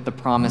week with the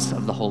promise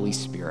of the Holy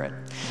Spirit.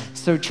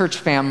 So, church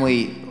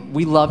family,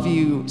 we love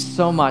you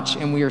so much,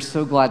 and we are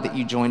so glad that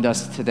you joined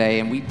us today,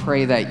 and we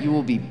pray that you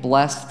will be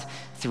blessed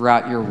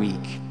throughout your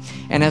week.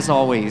 And as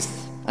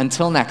always,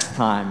 until next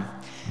time,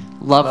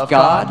 love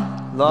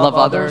God, love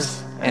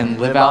others, and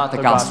live out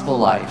the gospel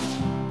life.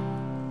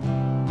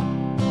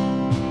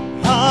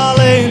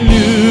 Hallelujah.